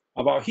up to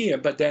about here,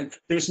 but then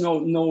there's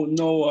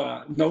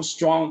no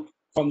strong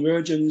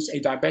convergence,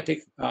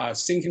 adiabatic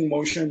sinking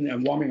motion,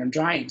 and warming and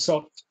drying.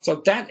 So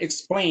that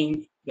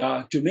explains,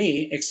 to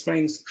me,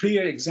 explains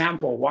clear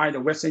example why the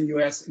Western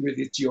U.S. with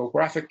its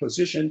geographic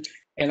position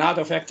and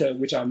other factors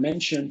which I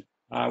mentioned,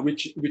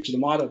 which the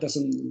model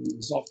doesn't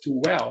resolve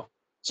too well.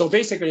 So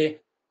basically,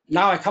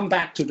 now I come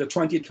back to the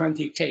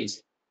 2020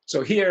 case.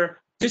 So here,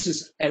 this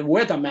is a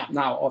weather map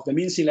now of the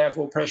mean sea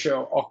level pressure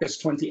of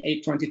August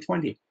 28,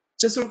 2020.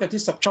 Just look at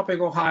this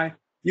subtropical high.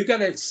 You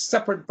get a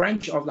separate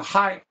branch of the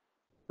high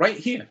right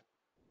here,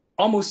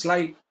 almost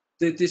like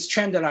this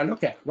trend that I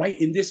look at, right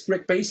in this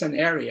Great Basin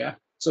area.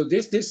 So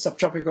this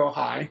subtropical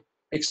high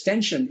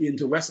extension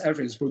into West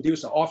Africa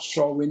produce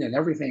offshore wind and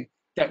everything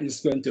that is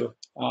going to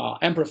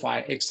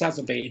amplify,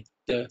 exacerbate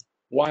the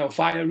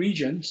wildfire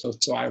region. So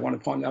I want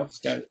to point out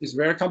that it's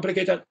very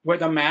complicated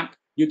weather map.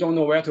 You don't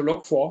know where to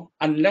look for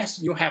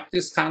unless you have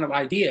this kind of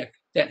idea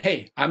that,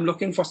 hey, I'm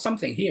looking for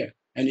something here.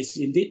 And it's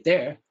indeed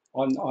there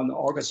on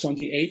August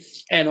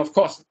 28th. And of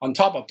course, on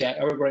top of that,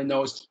 everybody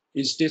knows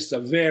is this a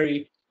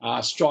very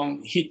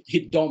strong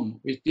heat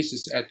dome. This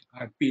is at,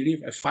 I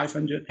believe, at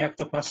 500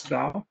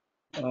 hectopascal,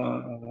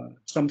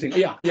 something.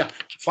 Yeah,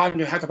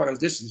 500 hectopascal.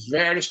 This is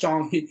very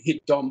strong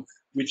heat dome,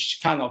 which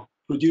kind of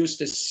produced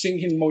the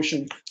sinking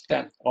motion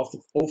that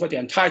over the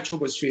entire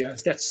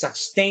troposphere that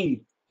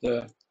sustained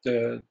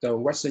the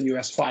Western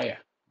U.S. fire.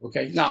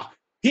 Okay, now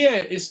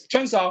here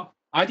turns out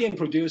I didn't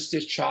produce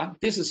this chart.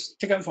 This is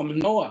taken from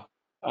NOAA,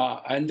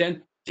 and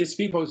then these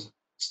people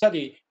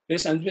study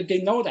this, and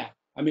they know that.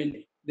 I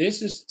mean,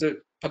 this is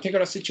the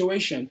particular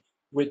situation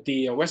with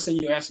the Western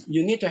U.S.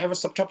 You need to have a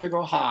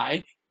subtropical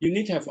high. You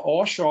need to have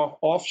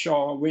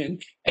offshore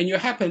wind, and you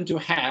happen to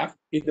have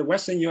in the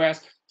Western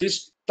U.S.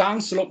 this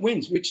downslope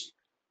winds, which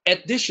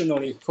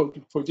additionally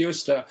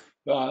produce the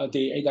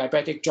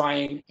adiabatic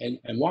drying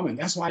and warming.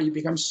 That's why you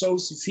become so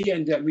severe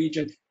in that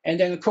region. And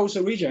then the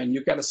coastal region,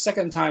 you get a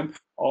second time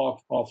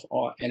of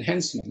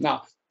enhancement.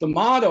 Now, the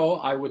model,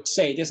 I would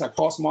say, this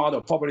cost model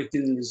probably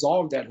didn't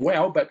resolve that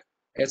well, but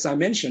as I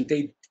mentioned,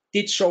 they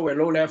did show a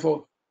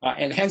low-level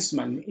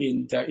enhancement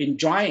in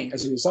drying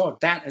as a result of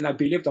that, and I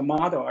believe the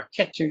model are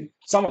catching,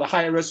 some of the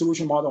higher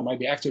resolution model might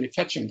be actually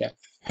catching that.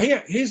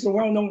 Here's the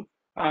well-known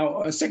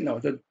signal,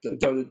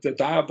 the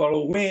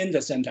diabolical wind,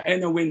 the Santa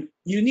Ana wind.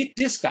 You need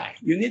this guy.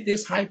 You need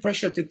this high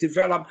pressure to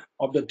develop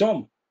of the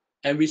dome.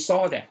 And we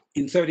saw that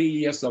in 30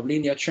 years of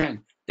linear trend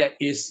that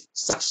is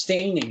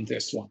sustaining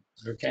this one,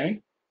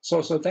 okay?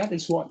 So that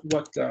is what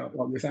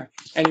we found.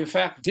 And in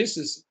fact, this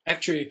is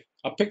actually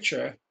a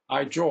picture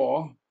I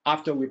draw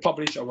after we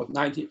published our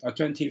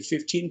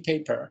 2015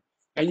 paper.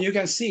 And you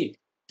can see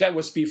that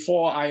was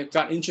before I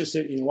got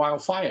interested in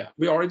wildfire.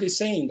 We're already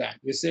saying that.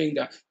 We're saying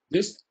that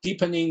this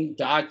deepening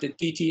the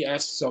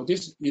DTS, so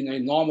this in a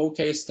normal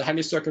case, the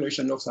Hadley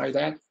circulation looks like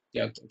that.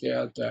 They're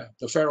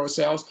the ferro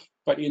cells.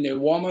 But in a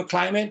warmer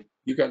climate,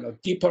 you got a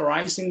deeper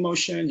rising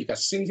motion, you got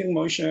sinking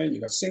motion,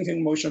 you got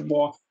sinking motion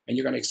more, and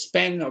you're going to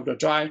expand of the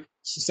dry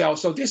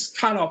cells. So this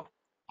kind of,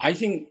 I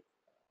think,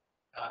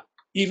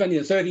 even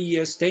in 30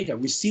 years data,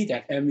 we see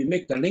that, and we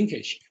make the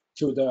linkage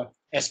to the,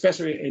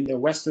 especially in the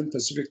Western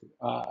Pacific,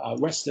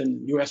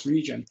 Western US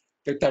region,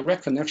 the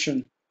direct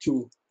connection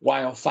to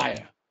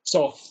wildfire.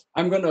 So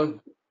I'm going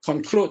to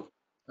conclude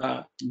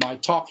my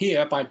talk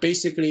here by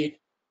basically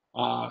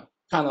kind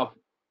of,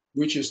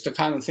 which is the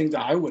kind of thing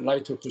that I would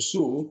like to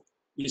pursue,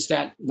 is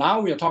that now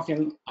we are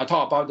talking, I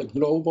talk about the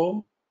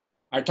global,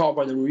 I talk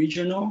about the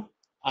regional,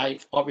 I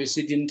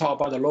obviously didn't talk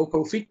about the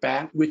local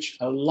feedback, which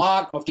a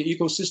lot of the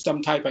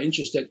ecosystem type are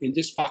interested in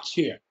this box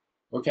here,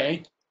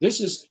 okay? This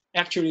is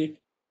actually,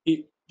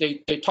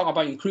 they talk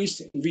about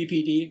increased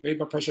VPD,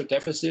 vapor pressure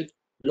deficit,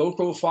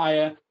 local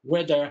fire,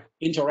 weather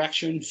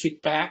interaction,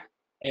 feedback,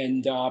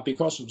 and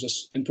because of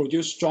this, and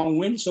produce strong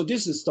wind. So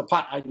this is the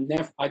part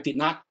I did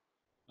not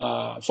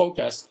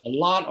focus. A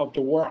lot of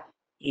the work,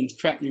 in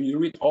fact, you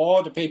read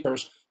all the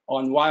papers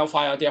on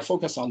wildfire, they are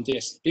focused on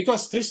this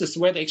because this is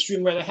where the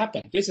extreme weather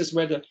happened. This is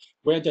where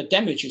the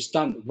damage is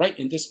done, right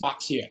in this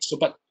box here. So,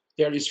 but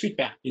there is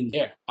feedback in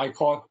there. I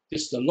call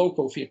this the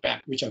local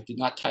feedback, which I did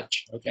not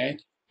touch. Okay.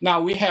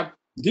 Now we have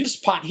this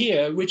part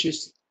here, which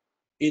is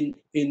in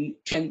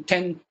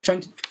 10,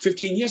 20,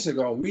 15 years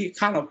ago, we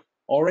kind of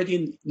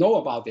already know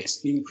about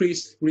this.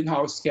 Increased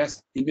greenhouse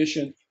gas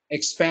emission,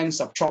 expand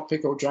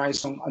subtropical dry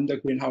zone under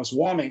greenhouse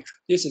warming.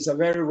 This is a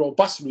very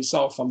robust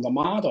result from the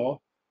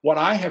model. What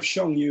I have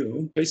shown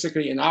you,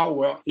 basically in our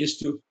work, is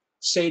to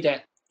say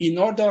that in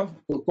order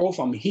to go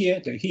from here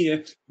to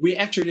here, we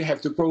actually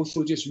have to go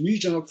through this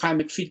regional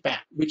climate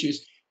feedback, which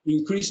is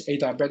increased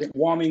adiabatic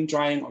warming,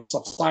 drying of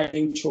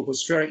subsiding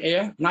tropospheric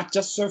air, not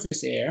just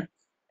surface air,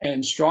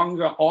 and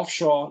stronger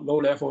offshore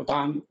low-level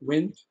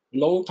downwind,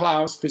 low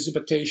clouds,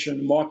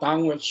 precipitation, more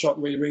downward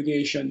shortwave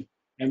radiation,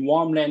 and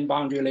warm land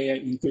boundary layer,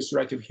 increased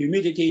relative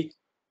humidity,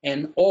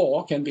 and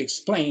all can be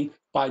explained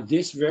by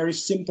this very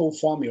simple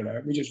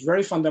formula, which is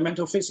very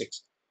fundamental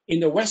physics. In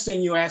the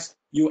Western US,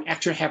 you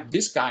actually have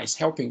these guys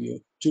helping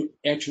you to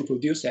actually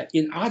produce that.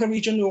 In other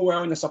regions of the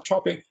world, in the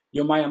subtropic,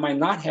 you might or might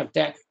not have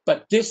that,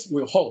 but this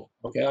will hold.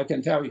 Okay, I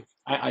can tell you,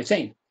 I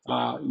think.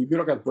 If you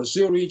look at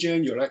Brazil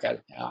region, you look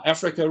at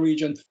Africa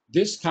region,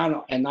 this kind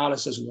of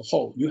analysis will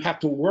hold. You have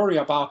to worry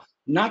about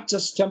not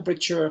just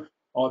temperature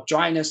or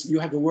dryness, you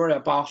have to worry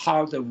about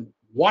how the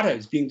water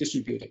is being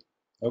distributed.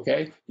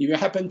 Okay, if you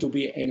happen to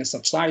be in a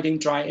subsiding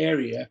dry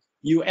area,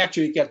 you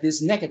actually get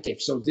this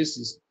negative. So this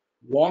is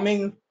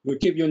warming will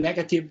give you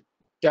negative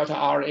delta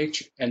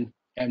RH and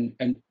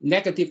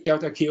negative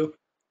delta Q.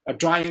 A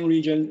drying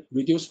region,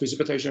 reduced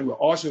precipitation will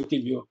also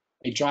give you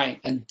a drying,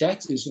 and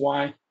that is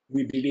why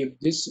we believe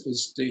this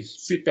is the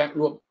feedback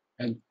loop.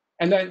 And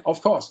then,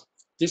 of course,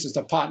 this is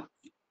the part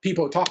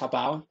people talk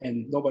about,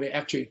 and nobody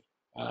actually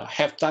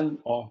have done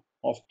or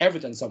of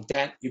evidence of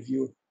that. If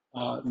you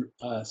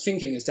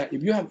thinking is that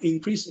if you have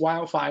increased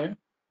wildfire,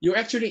 you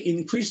actually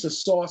increase the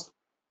source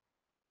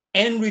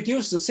and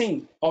reduce the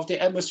sink of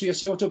the atmosphere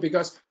CO2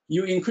 because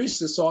you increase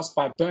the source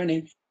by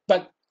burning.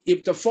 But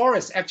if the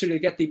forest actually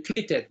get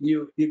depleted,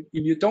 if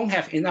you don't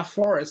have enough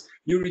forest,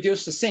 you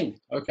reduce the sink.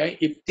 Okay,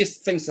 if these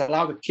things are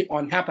allowed to keep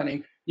on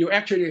happening, you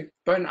actually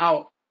burn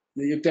out.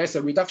 If there's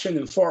a reduction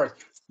in forest,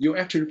 you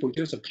actually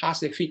produce a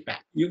positive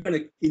feedback. You're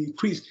going to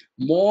increase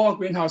more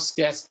greenhouse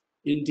gas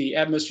in the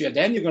atmosphere.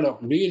 Then you're going to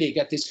really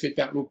get this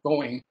feedback loop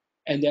going,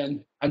 and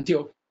then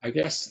until I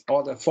guess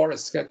all the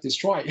forests get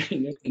destroyed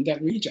in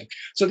that region.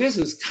 So this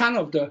is kind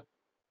of the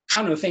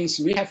things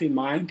we have in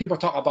mind. People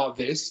talk about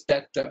this,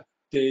 that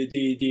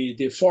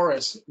the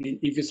forest,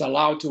 if it's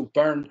allowed to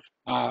burn,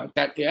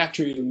 that it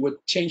actually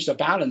would change the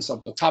balance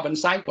of the carbon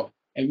cycle,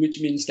 and which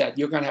means that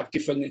you're going to have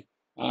different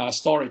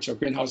storage of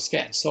greenhouse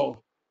gas.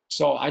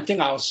 So I think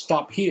I'll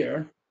stop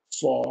here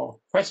for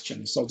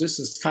questions. So this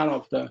is kind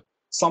of the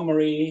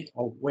summary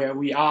of where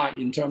we are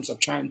in terms of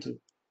trying to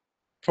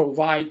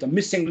provide the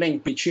missing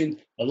link between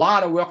a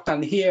lot of work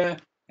done here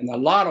and a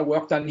lot of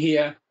work done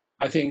here.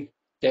 I think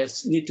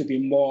there's need to be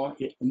more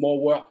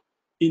work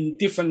in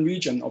different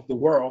regions of the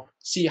world,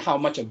 see how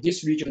much of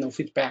this regional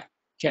feedback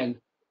can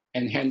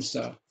enhance,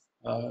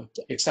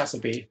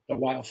 exacerbate the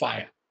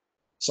wildfire.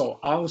 So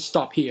I'll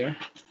stop here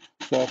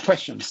for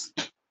questions.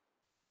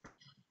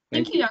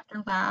 Thank you,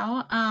 Dr.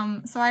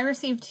 Lau. So I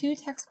received 2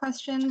 text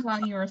questions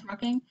while you were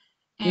talking.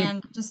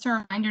 And just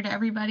a reminder to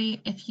everybody,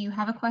 if you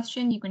have a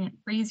question, you can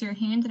raise your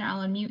hand and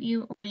I'll unmute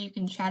you, or you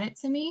can chat it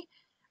to me.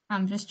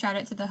 Just chat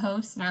it to the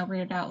host and I'll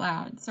read it out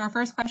loud. So our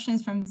first question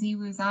is from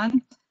Ziwu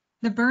Zan.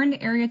 The burned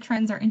area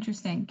trends are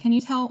interesting. Can you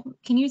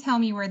tell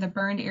me where the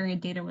burned area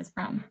data was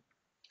from?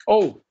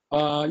 Oh,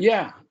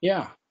 yeah.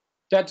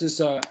 That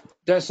is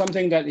that's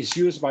something that is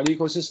used by the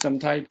ecosystem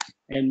type,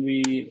 and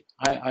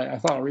I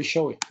thought I'll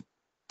show it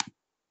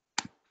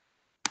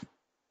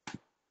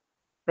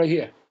right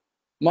here.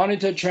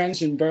 Monitor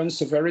trends in burn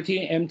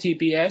severity,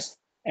 MTBS,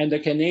 and the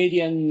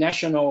Canadian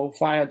National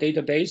Fire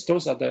Database.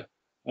 Those are the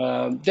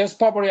there's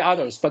probably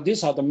others, but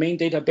these are the main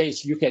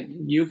database you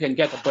can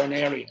get the burn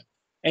area.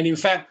 And in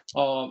fact,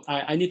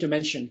 I need to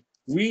mention,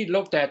 we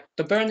looked at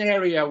the burn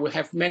area. We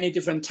have many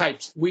different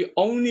types. We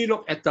only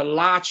look at the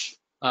large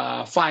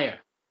fire.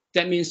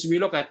 That means we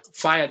look at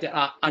fire that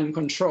are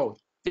uncontrolled.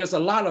 There's a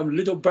lot of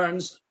little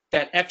burns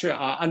that actually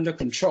are under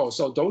control.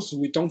 So those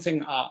we don't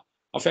think are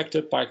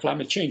affected by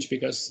climate change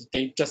because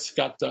they just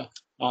got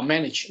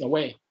managed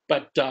away.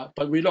 But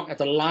we look at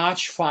the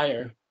large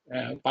fire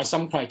by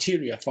some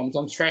criteria from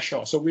some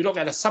threshold. So we look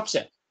at a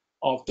subset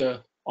of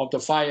the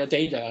fire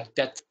data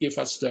that give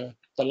us the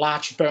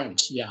large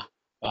burns,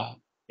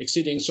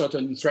 exceeding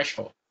certain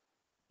threshold.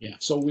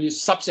 So we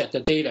subset the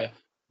data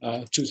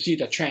to see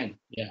the trend.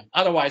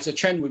 Otherwise the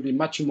trend would be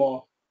much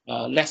more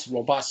less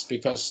robust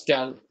because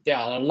there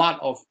are a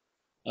lot of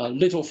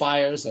little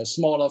fires,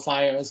 smaller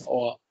fires,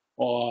 or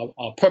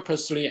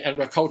purposely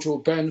agricultural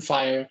burn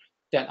fire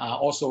that are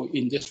also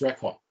in this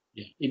record.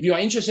 Yeah. If you are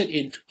interested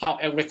in how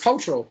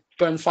agricultural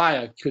burn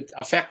fire could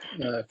affect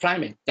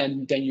climate,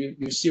 then you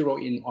zero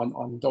in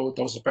on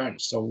those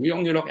burns. So we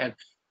only look at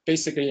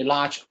basically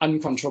large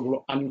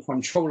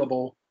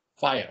uncontrollable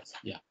fires.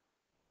 Yeah.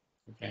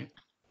 Okay.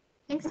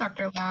 Thanks,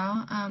 Dr.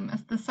 Lau.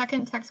 The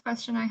second text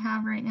question I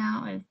have right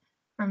now is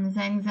from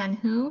Zhang Zhen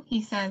Hu.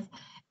 He says,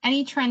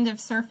 any trend of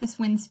surface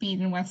wind speed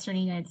in Western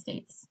United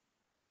States?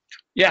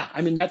 Yeah,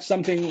 I mean, that's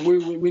something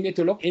we need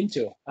to look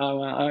into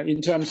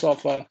in terms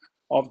of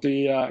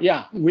the,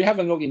 yeah, we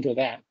haven't looked into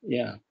that.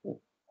 Yeah,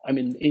 I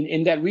mean,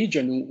 in that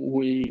region,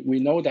 we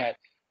know that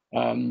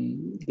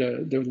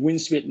the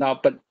wind speed now,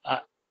 but,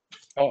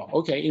 oh,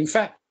 okay, in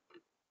fact,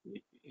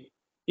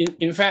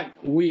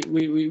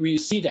 we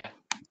see that.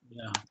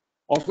 Yeah.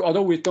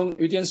 Although we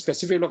didn't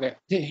specifically look at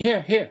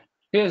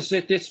here's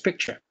this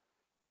picture.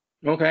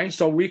 Okay,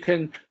 so we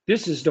can,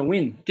 this is the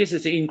wind, this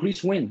is the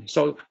increased wind.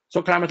 So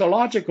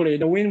climatologically,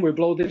 the wind will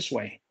blow this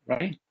way,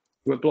 right?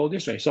 Will blow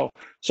this way. So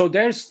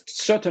there's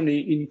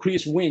certainly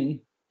increased wind,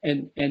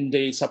 and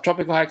the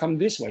subtropical high come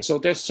this way. So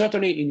there's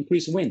certainly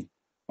increased wind.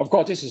 Of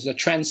course, this is a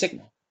trend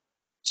signal.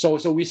 So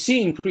we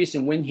see increase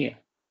in wind here,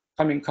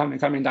 coming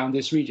down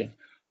this region.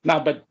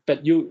 Now, but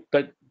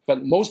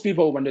most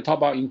people, when they talk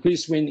about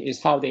increased wind,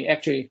 is how they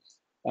actually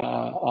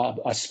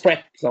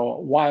spread the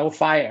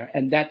wildfire,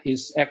 and that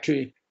is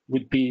actually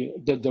would be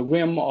the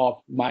rim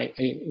of my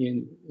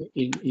in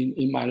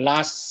my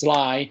last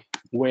slide,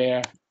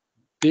 where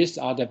these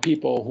are the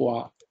people who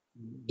are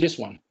this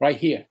one right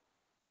here.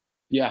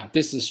 Yeah,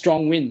 this is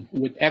strong wind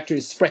would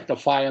actually spread the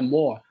fire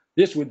more.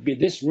 This would be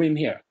this rim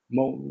here.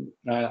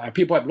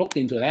 People have looked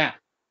into that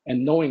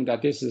and knowing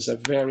that this is a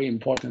very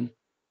important,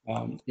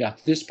 yeah,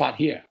 this part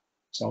here.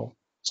 So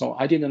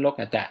I didn't look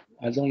at that.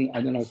 I don't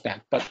know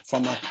that. But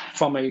from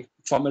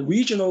a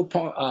regional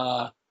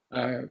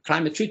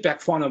climate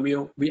feedback point of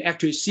view, we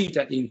actually see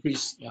that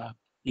increase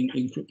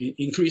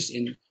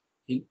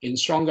in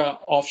stronger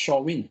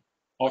offshore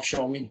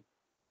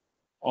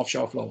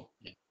flow.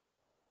 Yeah.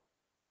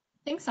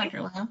 Thanks,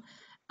 Dr. Lau.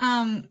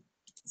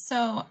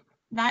 So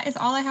that is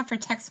all I have for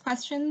text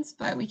questions,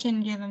 but we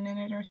can give a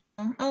minute or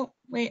so. Oh,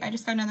 wait, I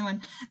just got another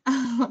one.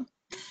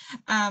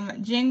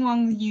 Jing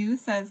Wang Yu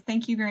says,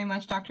 thank you very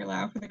much, Dr.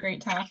 Lau, for the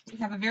great talk. We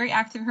have a very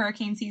active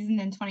hurricane season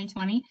in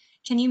 2020.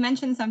 Can you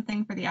mention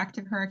something for the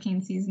active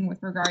hurricane season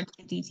with regard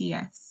to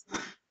DTS?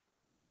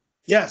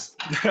 Yes,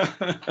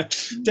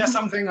 that's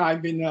something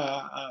I've been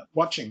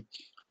watching.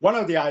 One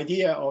of the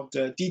idea of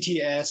the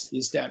DTS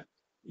is that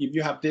if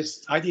you have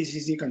this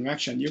IDCC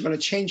convection, you're going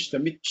to change the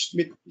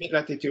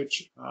mid-latitude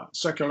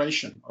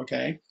circulation,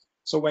 okay?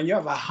 So when you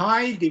have a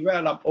high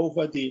develop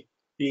over the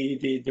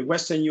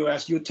Western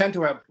US, you tend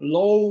to have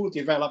low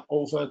develop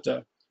over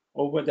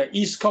the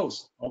East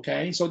Coast,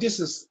 okay? So this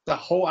is the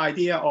whole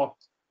idea of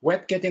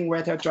wet getting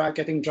wetter, dry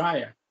getting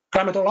drier.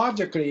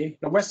 Climatologically,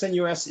 the Western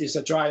US is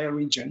a drier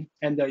region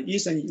and the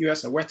Eastern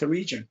US a wetter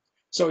region.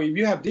 So if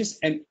you have this,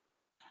 and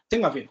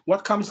think of it,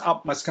 what comes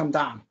up must come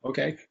down,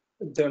 okay?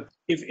 If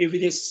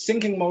it is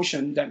sinking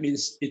motion, that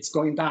means it's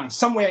going down.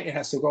 Somewhere it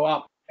has to go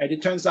up. And it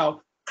turns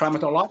out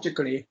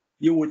climatologically,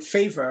 you would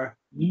favor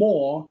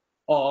more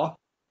or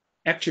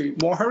actually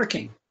more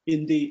hurricane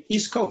in the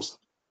East Coast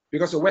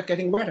because of wet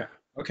getting wetter,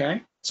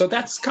 okay? So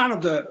that's kind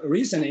of the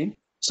reasoning.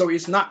 So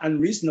it's not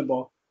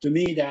unreasonable to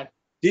me that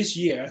this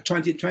year,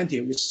 2020,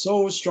 with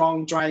so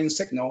strong drying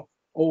signal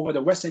over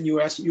the Western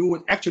US, you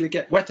would actually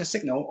get wetter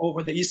signal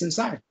over the eastern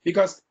side.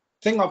 Because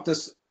think of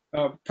this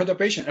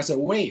perturbation as a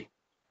wave.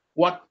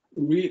 What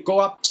we go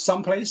up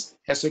someplace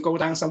has to go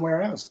down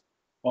somewhere else,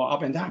 or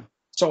up and down.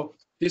 So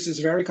this is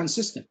very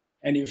consistent.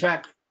 And in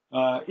fact,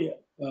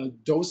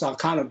 those are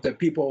kind of the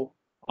people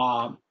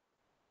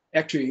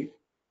actually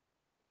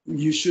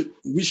we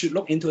should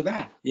look into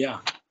that. Yeah,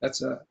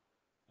 that's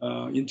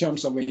in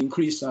terms of an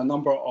increased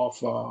number of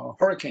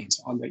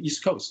hurricanes on the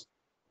East Coast.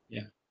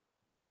 Yeah.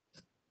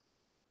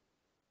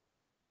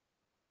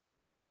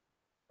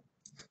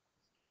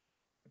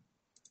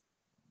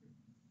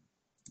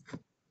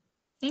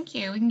 Thank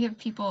you. We can give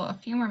people a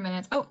few more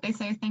minutes. Oh, they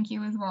say thank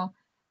you as well.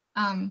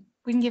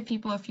 We can give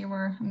people a few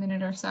more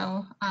minute or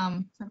so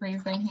to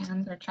raise their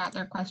hands or chat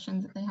their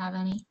questions if they have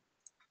any.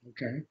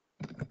 Okay.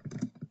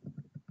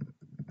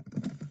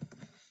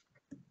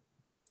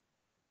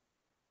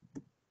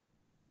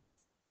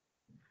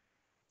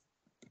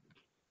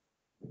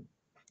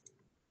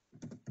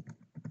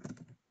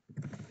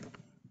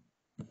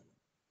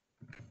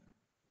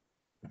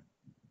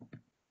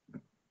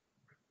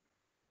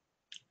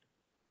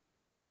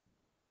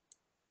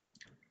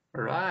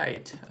 All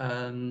right.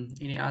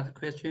 Any other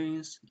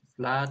questions? If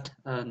not,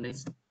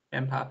 let's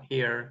ramp up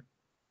here.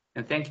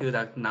 And thank you,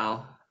 Dr.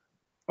 Lau.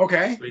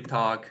 Okay. Great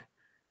talk.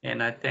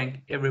 And I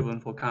thank everyone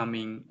for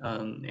coming.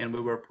 And we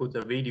will put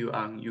the video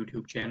on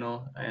YouTube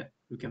channel. And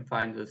you can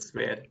find the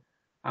thread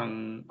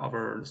on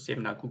our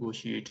seminar Google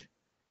Sheet.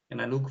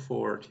 And I look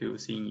forward to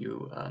seeing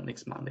you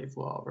next Monday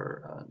for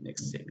our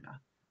next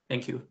seminar.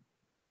 Thank you.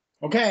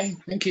 Okay,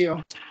 thank you.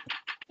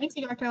 Thank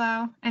you, Dr.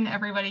 Lau, and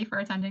everybody for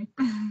attending.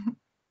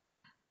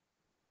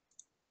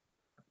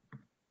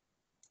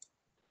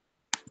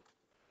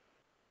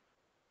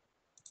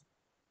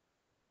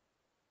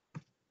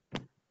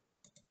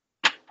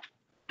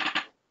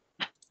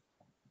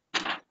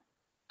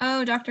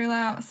 Oh, Dr.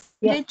 Lau, I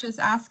Yeah. did just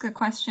ask a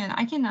question.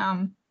 I can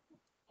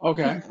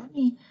Okay, here,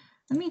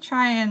 let me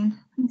try and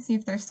let me see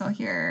if they're still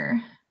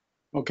here.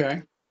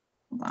 okay.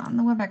 Hold on,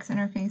 the WebEx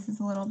interface is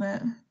a little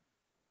bit.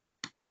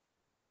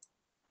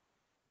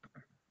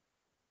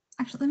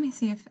 Actually, let me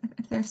see if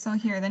they're still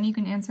here. Then you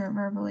can answer it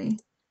verbally.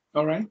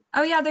 All right.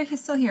 Oh yeah, they're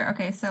still here.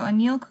 Okay, so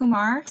Anil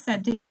Kumar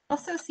said, did you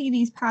also see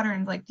these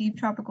patterns like deep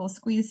tropical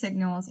squeeze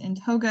signals in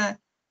Toga?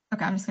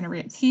 Okay, I'm just going to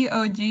read it.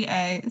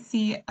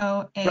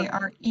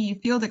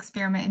 TOGACOARE field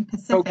experiment in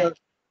Pacific.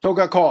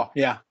 Toga core.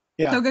 Yeah.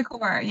 Yeah. Toga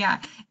core,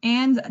 yeah,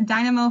 and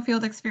Dynamo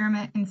field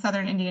experiment in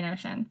Southern Indian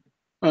Ocean.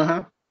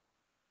 Uh-huh.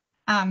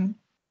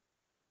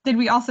 Did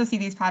we also see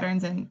these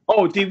patterns in?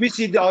 Oh, did we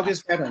see all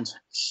these patterns?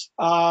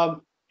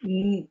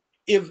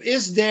 If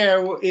it's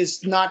there,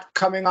 it's not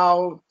coming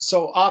out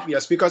so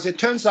obvious because it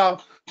turns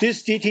out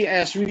this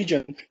DTS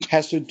region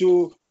has to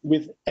do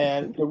with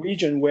the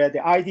region where the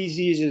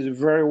IDCs is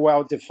very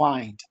well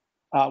defined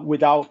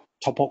without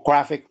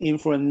topographic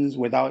influence,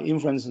 without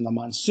influence in the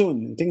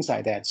monsoon and things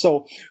like that.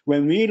 So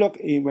when we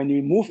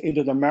move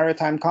into the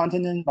maritime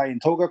continent, like in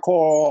Toga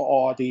Core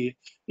or the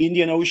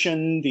Indian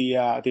Ocean, the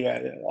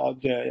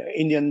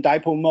Indian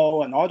dipole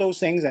mode, and all those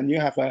things, and you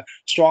have a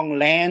strong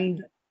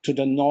land to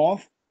the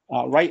north,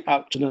 right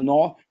up to the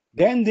north,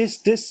 then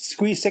this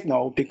squeeze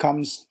signal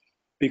becomes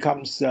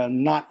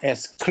not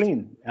as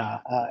clean.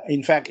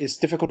 In fact, it's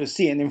difficult to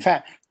see, and in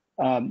fact,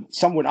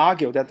 some would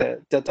argue that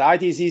the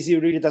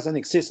IDCC really doesn't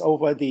exist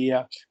over the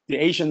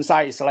Asian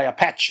side. It's like a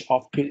patch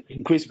of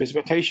increased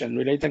precipitation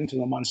relating to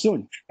the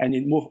monsoon, and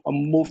it move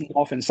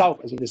north and south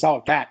as a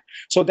result of that.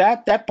 So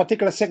that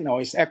particular signal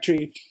is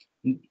actually,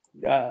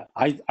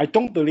 I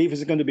don't believe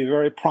is going to be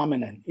very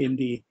prominent in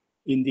the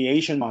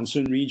Asian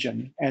monsoon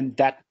region,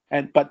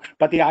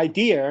 but the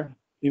idea,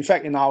 in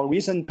fact, in our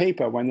recent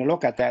paper, when you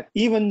look at that,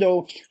 even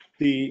though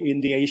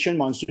in the Asian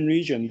monsoon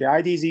region, the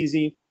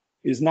IDCC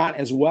is not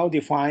as well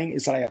defined,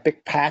 it's like a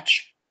big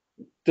patch,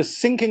 the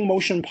sinking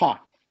motion part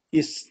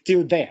is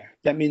still there.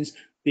 That means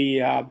the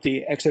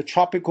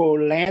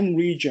extratropical land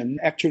region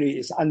actually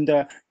is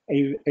under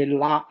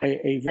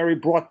a very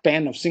broad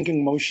band of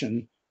sinking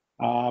motion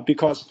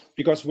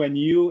because when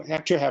you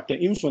actually have the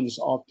influence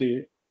of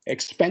the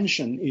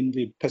expansion in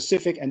the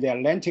Pacific and the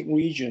Atlantic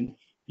region,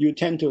 you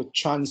tend to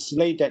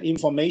translate that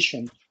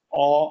information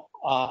all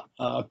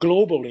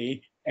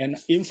globally and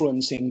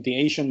influencing the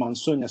Asian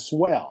monsoon as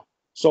well.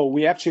 So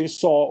we actually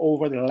saw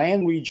over the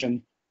land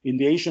region in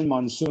the Asian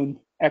monsoon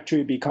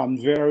actually become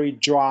very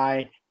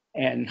dry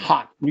and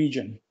hot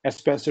region,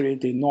 especially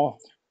the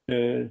north,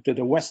 the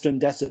western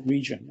desert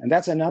region. And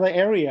that's another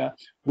area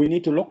we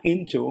need to look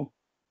into.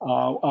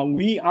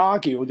 We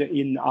argued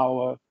in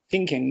our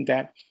thinking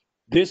that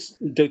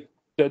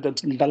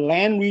the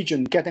land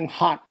region getting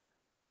hot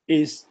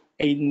is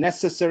a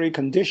necessary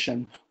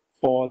condition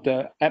for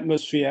the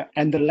atmosphere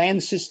and the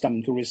land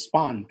system to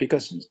respond,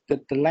 because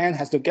the land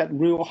has to get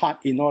real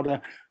hot in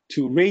order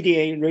to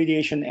radiate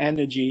radiation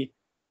energy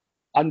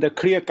under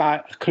clear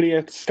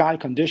sky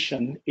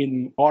condition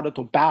in order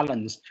to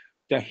balance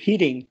the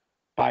heating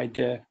by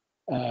the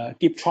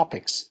deep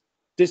tropics.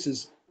 This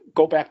is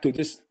go back to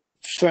this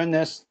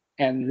furnace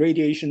and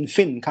radiation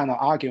fin kind of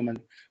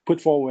argument put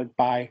forward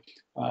by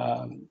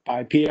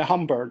Pierre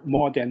Humbert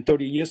more than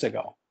 30 years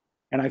ago.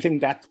 And I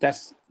think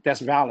that's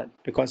valid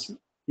because,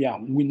 yeah,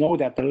 we know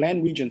that the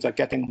land regions are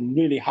getting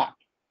really hot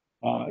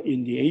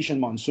in the Asian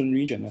monsoon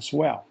region as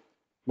well.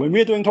 When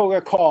we're doing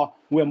Toga core,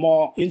 we're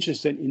more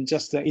interested in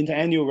just the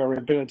interannual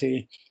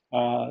variability,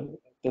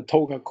 the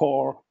Toga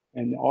core,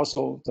 and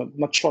also the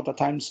much shorter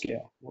time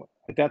scale.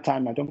 At that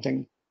time, I don't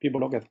think people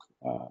look at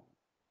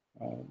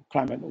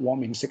climate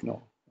warming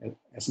signal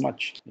as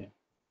much. Yeah.